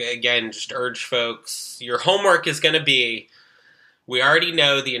think, again, just urge folks, your homework is going to be, we already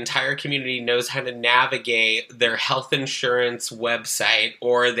know the entire community knows how to navigate their health insurance website,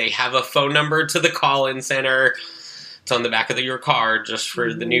 or they have a phone number to the call-in center. It's on the back of your car, just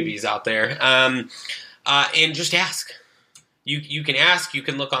for the newbies out there. And just ask. You can ask, you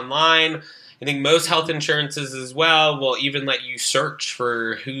can look online. I think most health insurances as well will even let you search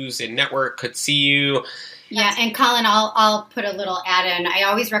for who's in network, could see you. Yeah, and Colin, I'll put a little add in. I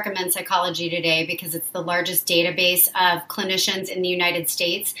always recommend Psychology Today because it's the largest database of clinicians in the United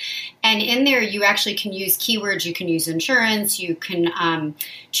States. And in there, you actually can use keywords. You can use insurance. You can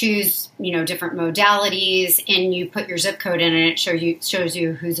choose, different modalities, and you put your zip code in, and it shows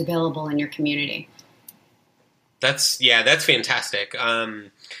you who's available in your community. That's fantastic.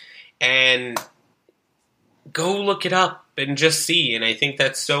 And go look it up and just see. And I think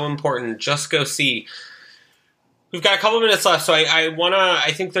that's so important. Just go see. We've got a couple minutes left, so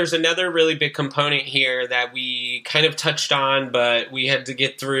I think there's another really big component here that we kind of touched on, but we had to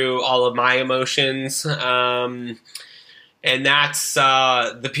get through all of my emotions, and that's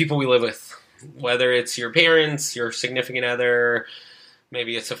the people we live with, whether it's your parents, your significant other,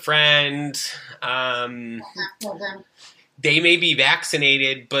 maybe it's a friend. They may be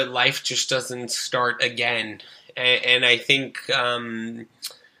vaccinated, but life just doesn't start again, and I think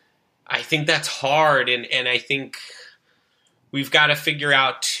that's hard, and I think we've got to figure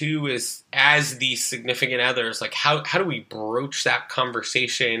out too, as these significant others, like how do we broach that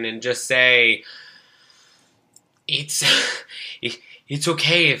conversation and just say it's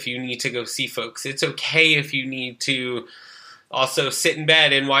okay if you need to go see folks. It's okay if you need to also sit in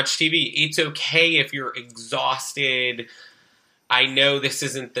bed and watch TV. It's okay if you're exhausted. I know this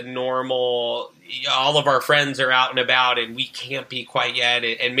isn't the normal. All of our friends are out and about, and we can't be quite yet.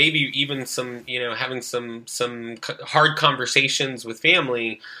 And maybe even some, having some hard conversations with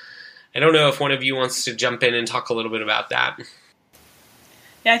family. I don't know if one of you wants to jump in and talk a little bit about that.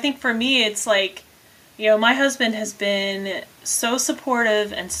 Yeah, I think for me, it's like, my husband has been so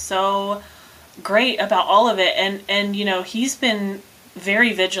supportive and so great about all of it. And he's been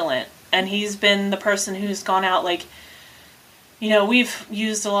very vigilant, and he's been the person who's gone out, like, we've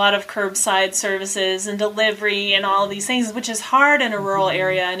used a lot of curbside services and delivery and all of these things, which is hard in a rural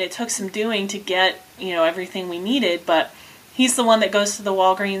area, and it took some doing to get, everything we needed. But he's the one that goes to the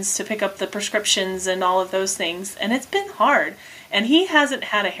Walgreens to pick up the prescriptions and all of those things, and it's been hard. And he hasn't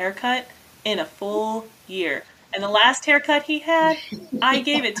had a haircut in a full year. And the last haircut he had, I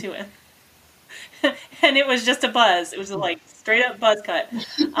gave it to him. And it was just a buzz. It was like straight up buzz cut.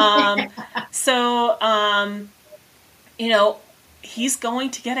 He's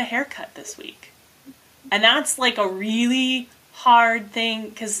going to get a haircut this week. And that's like a really hard thing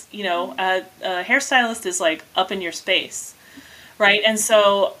because, a hairstylist is like up in your space, right? And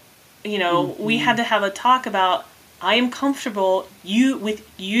so, we had to have a talk about, I am comfortable with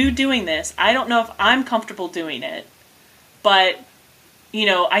you doing this. I don't know if I'm comfortable doing it, but,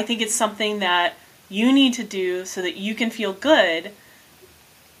 I think it's something that you need to do so that you can feel good.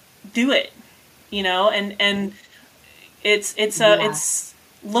 Do it, and it's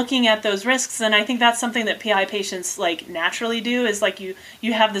looking at those risks, and I think that's something that PI patients like naturally do, is like you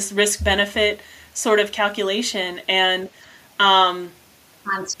have this risk benefit sort of calculation, and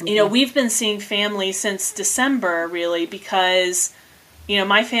we've been seeing family since December, really, because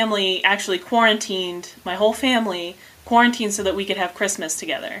my family actually quarantined, my whole family quarantined so that we could have Christmas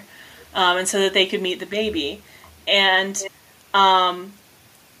together, and so that they could meet the baby, and my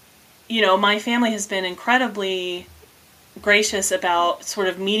family has been incredibly gracious about sort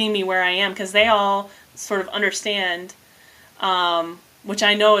of meeting me where I am, because they all sort of understand, which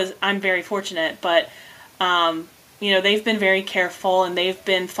I know I'm very fortunate, but they've been very careful, and they've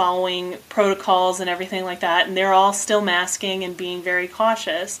been following protocols and everything like that, and they're all still masking and being very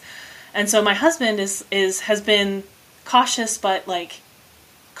cautious. And so my husband has been cautious, but like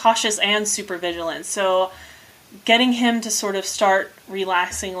cautious and super vigilant. So getting him to sort of start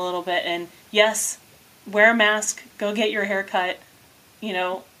relaxing a little bit, and yes, wear a mask, go get your hair cut,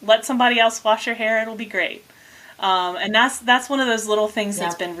 let somebody else wash your hair, it'll be great. And that's one of those little things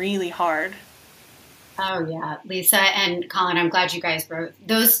that's been really hard. Oh yeah, Lisa and Colin, I'm glad you guys wrote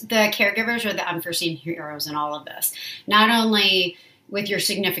those. The caregivers are the unforeseen heroes in all of this. Not only with your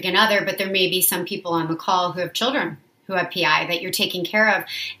significant other, but there may be some people on the call who have children who have PI that you're taking care of,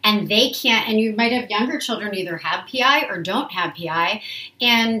 and they can't, and you might have younger children either have PI or don't have PI,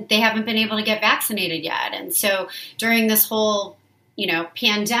 and they haven't been able to get vaccinated yet. And so during this whole,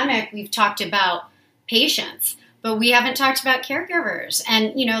 pandemic, we've talked about patients, but we haven't talked about caregivers.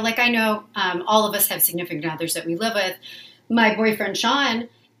 And, I know all of us have significant others that we live with. My boyfriend, Sean,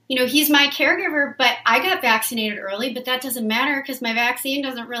 he's my caregiver, but I got vaccinated early, but that doesn't matter because my vaccine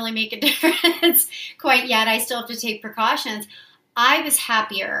doesn't really make a difference quite yet. I still have to take precautions. I was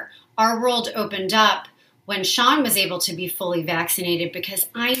happier. Our world opened up when Sean was able to be fully vaccinated, because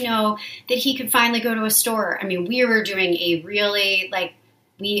I know that he could finally go to a store. I mean, we were doing a really, like,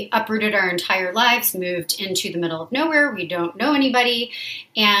 we uprooted our entire lives, moved into the middle of nowhere. We don't know anybody.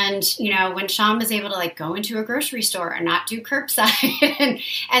 And, you know, when Sean was able to like go into a grocery store and not do curbside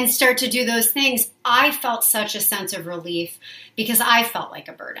and start to do those things, I felt such a sense of relief because I felt like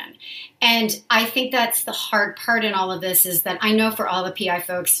a burden. And I think that's the hard part in all of this, is that I know for all the PI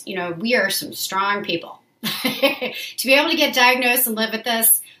folks, you know, we are some strong people. To be able to get diagnosed and live with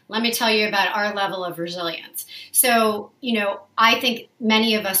this, let me tell you about our level of resilience. So, you know, I think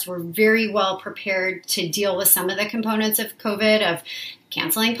many of us were very well prepared to deal with some of the components of COVID, of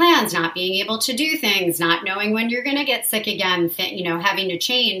canceling plans, not being able to do things, not knowing when you're going to get sick again, you know, having to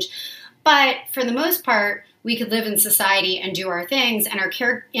change. But for the most part, we could live in society and do our things, and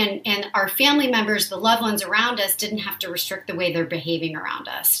our family members, the loved ones around us, didn't have to restrict the way they're behaving around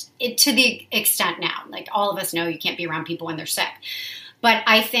us. To the extent now, like all of us know you can't be around people when they're sick. But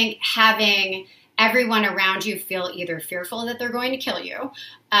I think having everyone around you feel either fearful that they're going to kill you,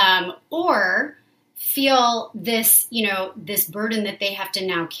 or feel this, you know, this burden that they have to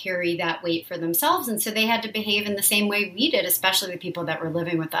now carry that weight for themselves. And so they had to behave in the same way we did, especially the people that were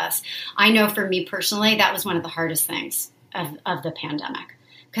living with us. I know for me personally, that was one of the hardest things of the pandemic,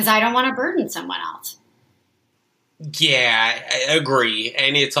 because I don't want to burden someone else. Yeah, I agree.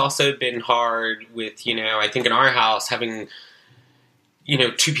 And it's also been hard with, you know, I think in our house having, you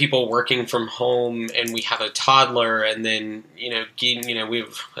know, two people working from home, and we have a toddler, and then, you know, we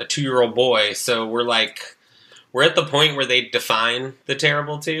have a 2-year-old boy. So we're at the point where they define the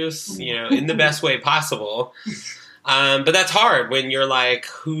terrible twos, you know, in the best way possible. But that's hard when you're like,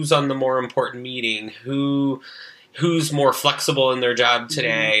 who's on the more important meeting? Who's more flexible in their job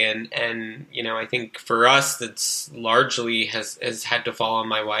today? And, you know, I think for us, that's largely has had to fall on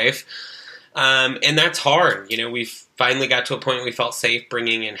my wife. And that's hard. You know, we've finally got to a point we felt safe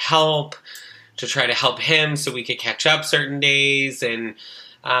bringing in help to try to help him so we could catch up certain days. And,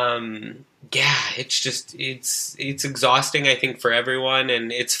 yeah, it's exhausting, I think, for everyone.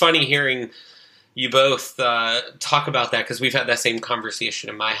 And it's funny hearing you both, talk about that, because we've had that same conversation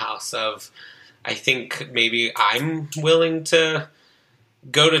in my house of, I think maybe I'm willing to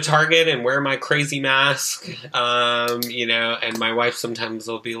go to Target and wear my crazy mask, you know, and my wife sometimes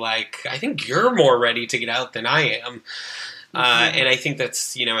will be like, I think you're more ready to get out than I am. And I think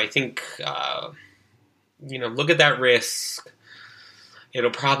that's, you know, you know, look at that risk.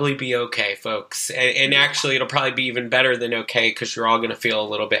 It'll probably be okay, folks. And actually, it'll probably be even better than okay, because you're all going to feel a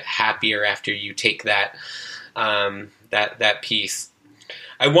little bit happier after you take that, that piece.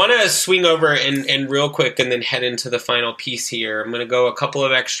 I want to swing over and real quick and then head into the final piece here. I'm going to go a couple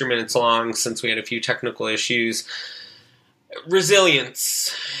of extra minutes long since we had a few technical issues.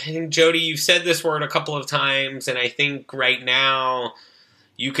 Resilience. I think, Jody, you've said this word a couple of times, and I think right now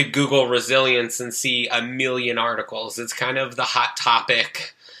you could Google resilience and see a million articles. It's kind of the hot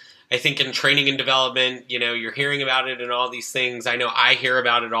topic. I think in training and development, you know, you're hearing about it and all these things. I know I hear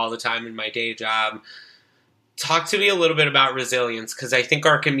about it all the time in my day job. Talk to me a little bit about resilience, because I think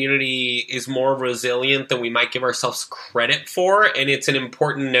our community is more resilient than we might give ourselves credit for, and it's an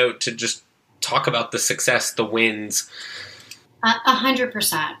important note to just talk about the success, the wins.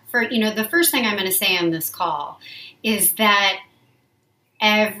 100%. For, you know, the first thing I'm going to say on this call is that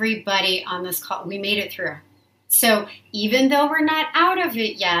everybody on this call, we made it through. So even though we're not out of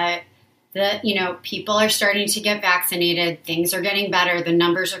it yet, you know, people are starting to get vaccinated, things are getting better, the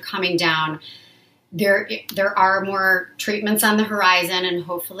numbers are coming down. There are more treatments on the horizon, and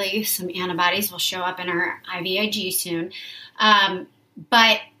hopefully some antibodies will show up in our IVIG soon.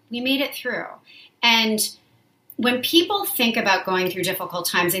 But we made it through. And when people think about going through difficult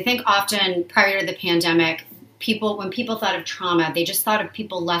times, I think often prior to the pandemic, when people thought of trauma, they just thought of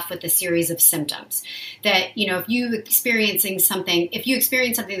people left with a series of symptoms. That, you know, if you experienced something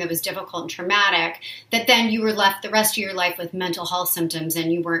that was difficult and traumatic, that then you were left the rest of your life with mental health symptoms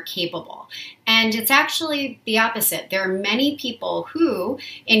and you weren't capable. And it's actually the opposite. There are many people who,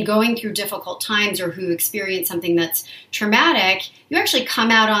 in going through difficult times or who experience something that's traumatic, you actually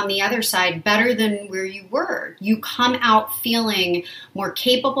come out on the other side better than where you were. You come out feeling more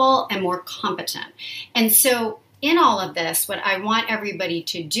capable and more competent. And so in all of this, what I want everybody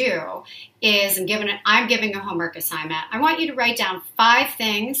to do is, I'm giving a homework assignment. I want you to write down 5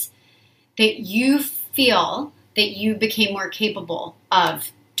 things that you feel that you became more capable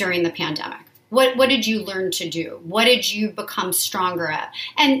of during the pandemic. What did you learn to do? What did you become stronger at?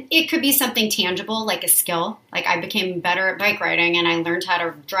 And it could be something tangible, like a skill. Like I became better at bike riding and I learned how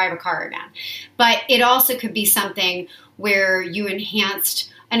to drive a car again. But it also could be something where you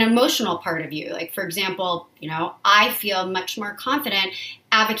enhanced an emotional part of you. Like, for example, I feel much more confident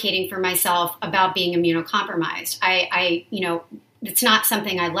advocating for myself about being immunocompromised. It's not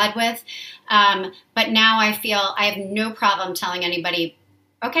something I led with. But now I feel I have no problem telling anybody,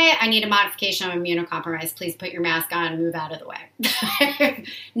 okay, I need a modification. I'm immunocompromised. Please put your mask on and move out of the way.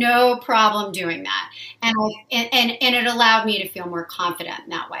 No problem doing that. And it allowed me to feel more confident in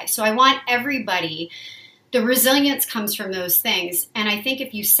that way. So I want everybody, the resilience comes from those things. And I think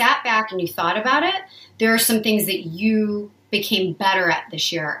if you sat back and you thought about it, there are some things that you became better at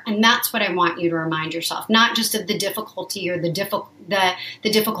this year. And that's what I want you to remind yourself, not just of the difficulty or the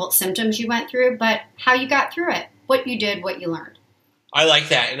difficult symptoms you went through, but how you got through it, what you did, what you learned. I like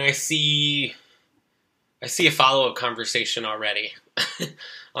that, and I see a follow-up conversation already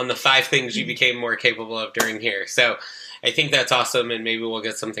on the 5 things you became more capable of during here. So I think that's awesome, and maybe we'll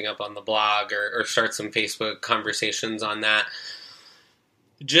get something up on the blog or start some Facebook conversations on that.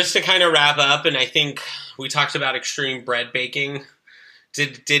 Just to kind of wrap up, and I think we talked about extreme bread baking.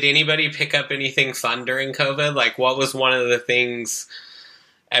 Did anybody pick up anything fun during COVID? Like, what was one of the things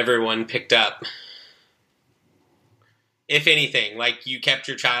everyone picked up? If anything, like you kept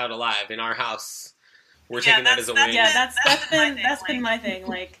your child alive in our house. We're taking that as a win. Yeah, that's been my thing.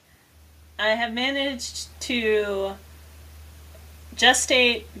 Like, I have managed to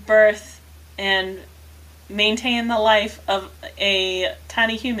gestate, birth, and maintain the life of a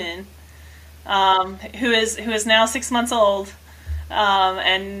tiny human who is now 6 months old,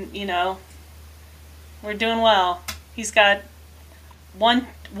 and we're doing well. He's got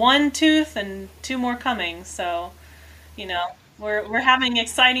one tooth and 2 more coming, so. We're having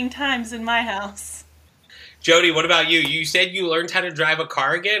exciting times in my house. Jody, what about you? You said you learned how to drive a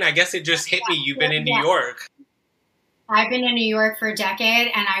car again? I guess it just hit me. You've been in New York. I've been in New York for a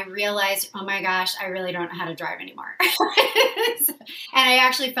decade, and I realized, oh my gosh, I really don't know how to drive anymore. And I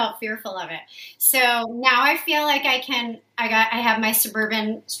actually felt fearful of it. So now I feel like I have my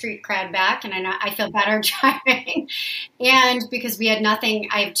suburban street cred back, and I feel better driving. And because we had nothing,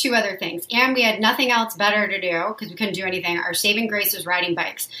 I have 2 other things, and we had nothing else better to do because we couldn't do anything. Our saving grace was riding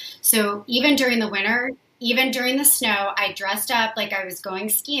bikes. So even during the winter, even during the snow, I dressed up like I was going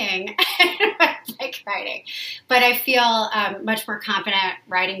skiing and went bike riding. But I feel much more confident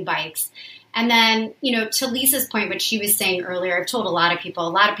riding bikes. And then, to Lisa's point, what she was saying earlier, I've told a lot of people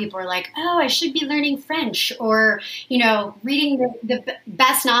are like, oh, I should be learning French or, reading the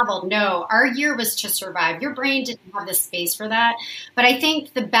best novel. No, our year was to survive. Your brain didn't have the space for that. But I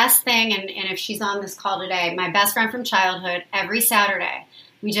think the best thing, and if she's on this call today, my best friend from childhood, every Saturday,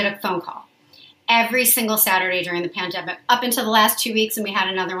 we did a phone call. Every single Saturday during the pandemic, up until the last 2 weeks, and we had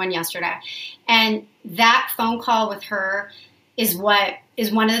another one yesterday. And that phone call with her is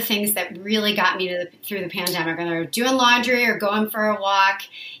one of the things that really got me through the pandemic. Whether doing laundry or going for a walk,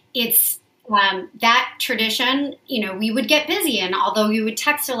 it's that tradition. We would get busy, and although we would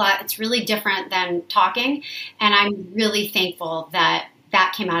text a lot, it's really different than talking. And I'm really thankful that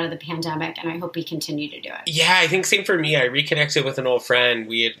came out of the pandemic, and I hope we continue to do it. Yeah, I think same for me. I reconnected with an old friend.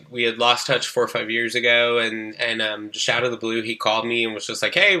 We had lost touch 4 or 5 years ago, and just out of the blue, he called me and was just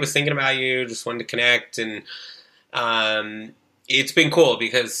like, "Hey, was thinking about you. Just wanted to connect." And it's been cool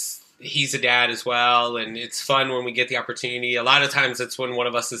because he's a dad as well, and it's fun when we get the opportunity. A lot of times, it's when one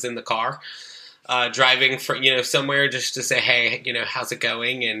of us is in the car, driving for somewhere, just to say, "Hey, how's it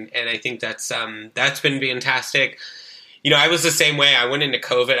going?" And I think that's been fantastic. I was the same way. I went into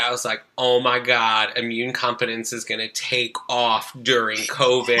COVID. I was like, oh my God, immune competence is going to take off during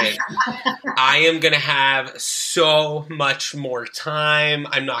COVID. I am going to have so much more time.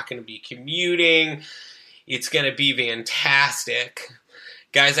 I'm not going to be commuting. It's going to be fantastic.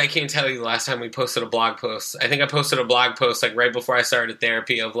 Guys, I can't tell you the last time we posted a blog post. I think I posted a blog post like right before I started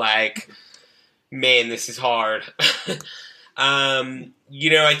therapy of like, man, this is hard.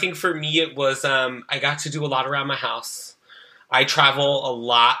 I think for me it was I got to do a lot around my house. I travel a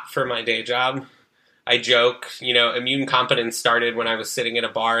lot for my day job. I joke, immune competence started when I was sitting at a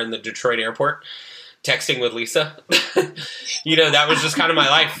bar in the Detroit airport texting with Lisa. That was just kind of my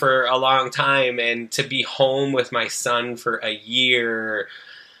life for a long time. And to be home with my son for a year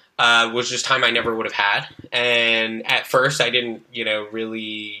was just time I never would have had. And at first I didn't,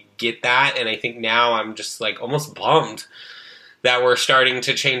 really get that. And I think now I'm just like almost bummed that we're starting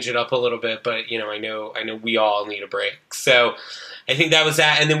to change it up a little bit, but I know we all need a break. So I think that was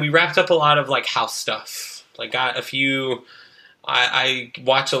that. And then we wrapped up a lot of like house stuff. Like got a few, I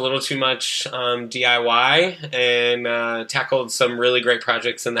watched a little too much DIY and tackled some really great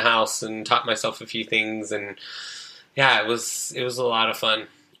projects in the house and taught myself a few things. And yeah, it was a lot of fun.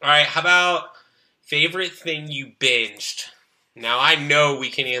 All right. How about favorite thing you binged? Now, I know we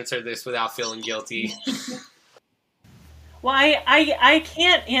can answer this without feeling guilty. Well, I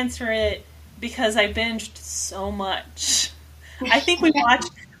can't answer it because I binged so much. I think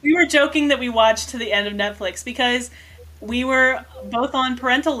we were joking that we watched to the end of Netflix because we were both on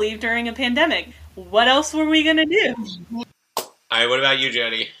parental leave during a pandemic. What else were we going to do? All right, what about you,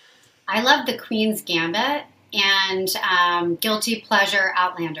 Jody? I love The Queen's Gambit and guilty pleasure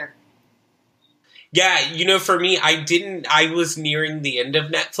Outlander. Yeah, for me, I was nearing the end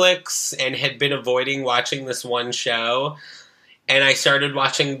of Netflix and had been avoiding watching this one show. And I started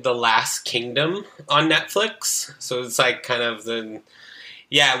watching The Last Kingdom on Netflix. So it's like kind of then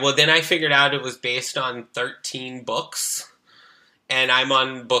I figured out it was based on 13 books. And I'm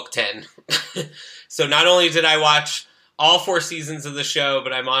on book 10. So not only did I watch all 4 seasons of the show,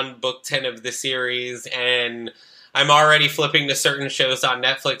 but I'm on book 10 of the series. And I'm already flipping to certain shows on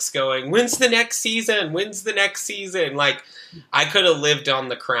Netflix going, when's the next season? When's the next season? Like, I could have lived on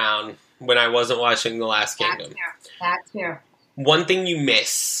The Crown when I wasn't watching The Last Kingdom. That too. One thing you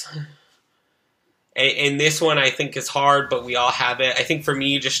miss, and this one I think is hard, but we all have it. I think for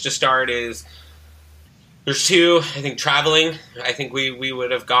me, just to start, is there's 2. I think traveling. I think we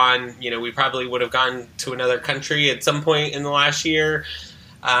would have gone, we probably would have gone to another country at some point in the last year.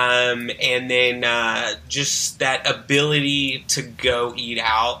 And then just that ability to go eat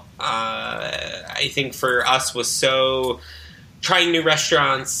out, I think for us was so... Trying new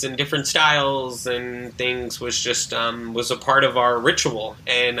restaurants and different styles and things was just was a part of our ritual.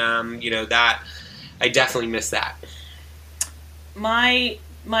 And, that I definitely miss that. My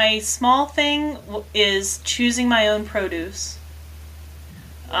small thing is choosing my own produce.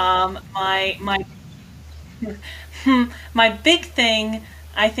 My big thing,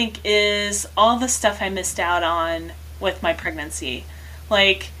 I think, is all the stuff I missed out on with my pregnancy.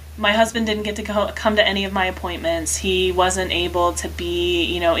 Like, my husband didn't get to come to any of my appointments. He wasn't able to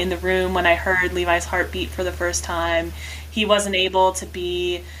be, in the room when I heard Levi's heartbeat for the first time. He wasn't able to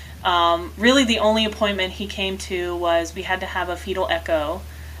be, really the only appointment he came to was we had to have a fetal echo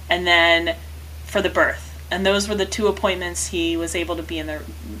and then for the birth. And those were the 2 appointments he was able to be in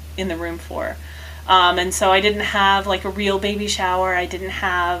the room for. And so I didn't have like a real baby shower. I didn't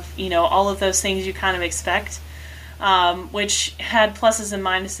have, all of those things you kind of expect. Which had pluses and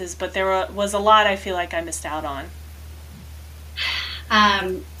minuses, but there was a lot I feel like I missed out on.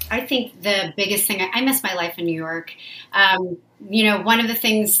 I think the biggest thing, I miss my life in New York. One of the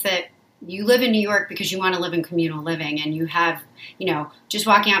things that you live in New York because you want to live in communal living, and you have, just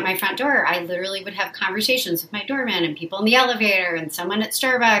walking out my front door, I literally would have conversations with my doorman and people in the elevator and someone at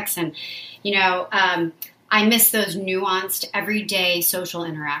Starbucks. And, I miss those nuanced, everyday social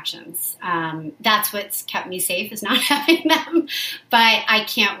interactions. That's what's kept me safe, is not having them. But I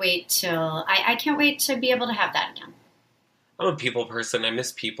can't wait I can't wait to be able to have that again. I'm a people person. I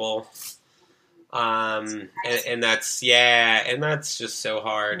miss people. And that's just so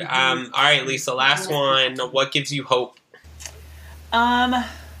hard. Mm-hmm. All right, Lisa, last one. What gives you hope? I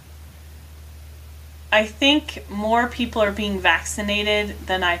think more people are being vaccinated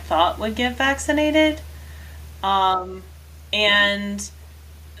than I thought would get vaccinated. And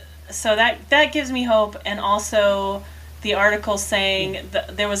so that gives me hope. And also the article saying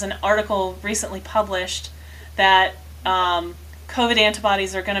there was an article recently published that COVID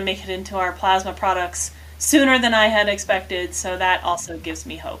antibodies are going to make it into our plasma products sooner than I had expected. So that also gives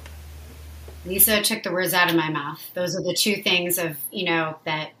me hope. Lisa took the words out of my mouth. Those are the 2 things of,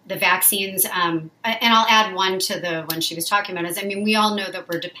 that the vaccines, and I'll add one to the one she was talking about, we all know that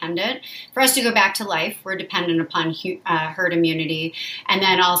we're dependent. For us to go back to life, we're dependent upon herd immunity. And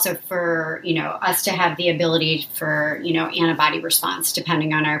then also for, us to have the ability for, antibody response,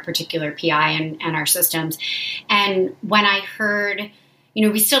 depending on our particular PI and our systems. And when I heard...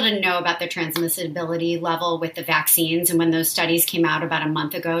 we still didn't know about the transmissibility level with the vaccines. And when those studies came out about a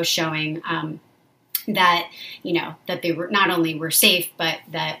month ago showing that, that they were not only were safe, but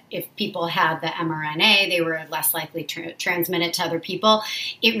that if people had the mRNA, they were less likely to transmit it to other people.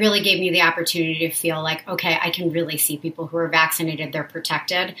 It really gave me the opportunity to feel like, okay, I can really see people who are vaccinated, they're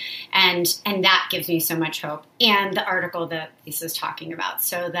protected. And that gives me so much hope. And the article that Lisa's talking about,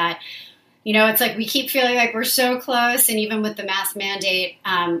 so that, it's like we keep feeling like we're so close. And even with the mask mandate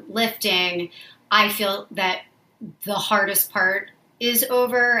lifting, I feel that the hardest part is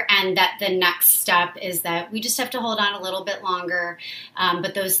over, and that the next step is that we just have to hold on a little bit longer.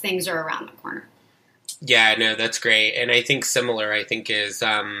 But those things are around the corner. Yeah, no, that's great. And I think similar, is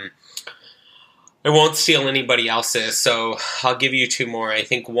I won't steal anybody else's, so I'll give you 2 more. I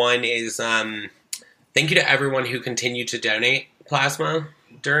think one is thank you to everyone who continued to donate plasma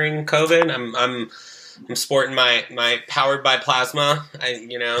during COVID. I'm I'm sporting my Powered by Plasma.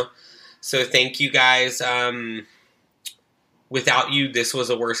 So thank you guys. Without you, this was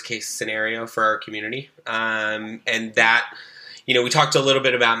a worst case scenario for our community. And that, we talked a little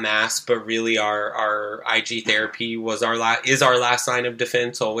bit about masks, but really our IG therapy is our last line of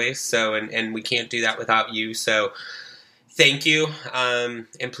defense always. So, and we can't do that without you. So thank you. And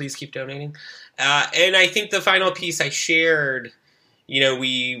please keep donating. And I think the final piece I shared,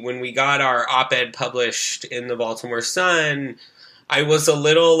 when we got our op-ed published in the Baltimore Sun, I was a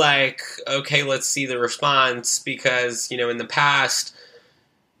little like, okay, let's see the response, because, in the past,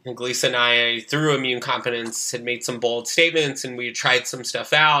 I think Lisa and I, through Immune Competence, had made some bold statements, and we had tried some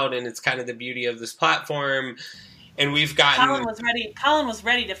stuff out, and it's kind of the beauty of this platform. And we've gotten... Colin was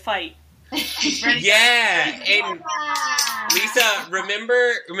ready to fight. Yeah, and Lisa,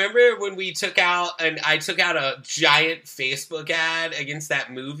 remember when we took out, and I took out a giant Facebook ad against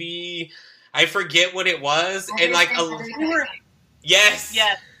that movie? I forget what it was, and like Yes,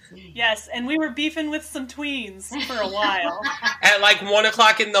 and we were beefing with some tweens for a while. At like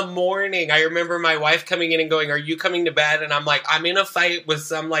 1:00 in the morning, I remember my wife coming in and going, "Are you coming to bed?" And I'm like, "I'm in a fight with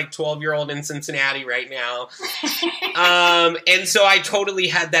some like 12-year-old in Cincinnati right now." And so I totally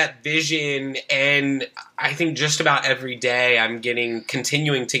had that vision, and I think just about every day I'm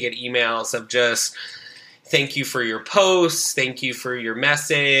continuing to get emails of just, thank you for your posts, thank you for your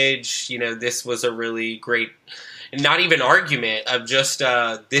message. This was a really great, not even argument, of just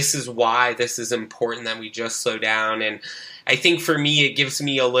this is why this is important that we just slow down. And I think for me, it gives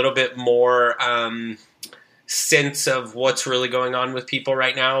me a little bit more sense of what's really going on with people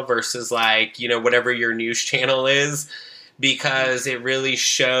right now versus like, whatever your news channel is, because it really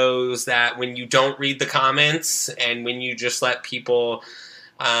shows that when you don't read the comments and when you just let people,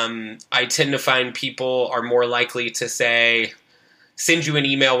 I tend to find people are more likely to send you an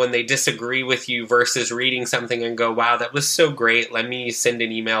email when they disagree with you versus reading something and go, wow, that was so great. Let me send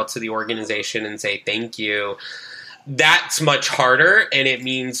an email to the organization and say thank you. That's much harder, and it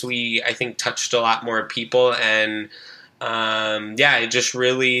means we, I think, touched a lot more people. And it just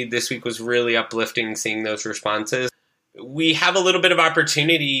really, this week was really uplifting seeing those responses. We have a little bit of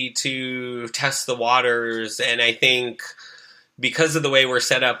opportunity to test the waters, and I think because of the way we're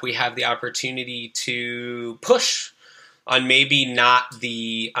set up, we have the opportunity to push on maybe not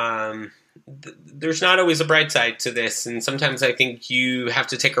there's not always a bright side to this. And sometimes I think you have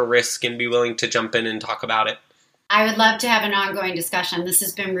to take a risk and be willing to jump in and talk about it. I would love to have an ongoing discussion. This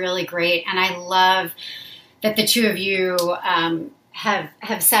has been really great. And I love that the two of you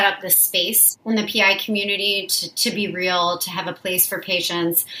have set up this space in the PI community to be real, to have a place for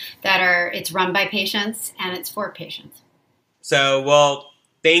patients it's run by patients and it's for patients. So, well,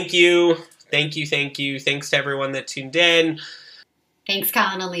 thank you. Thank you. Thanks to everyone that tuned in. Thanks,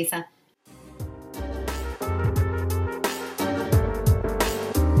 Colin and Lisa.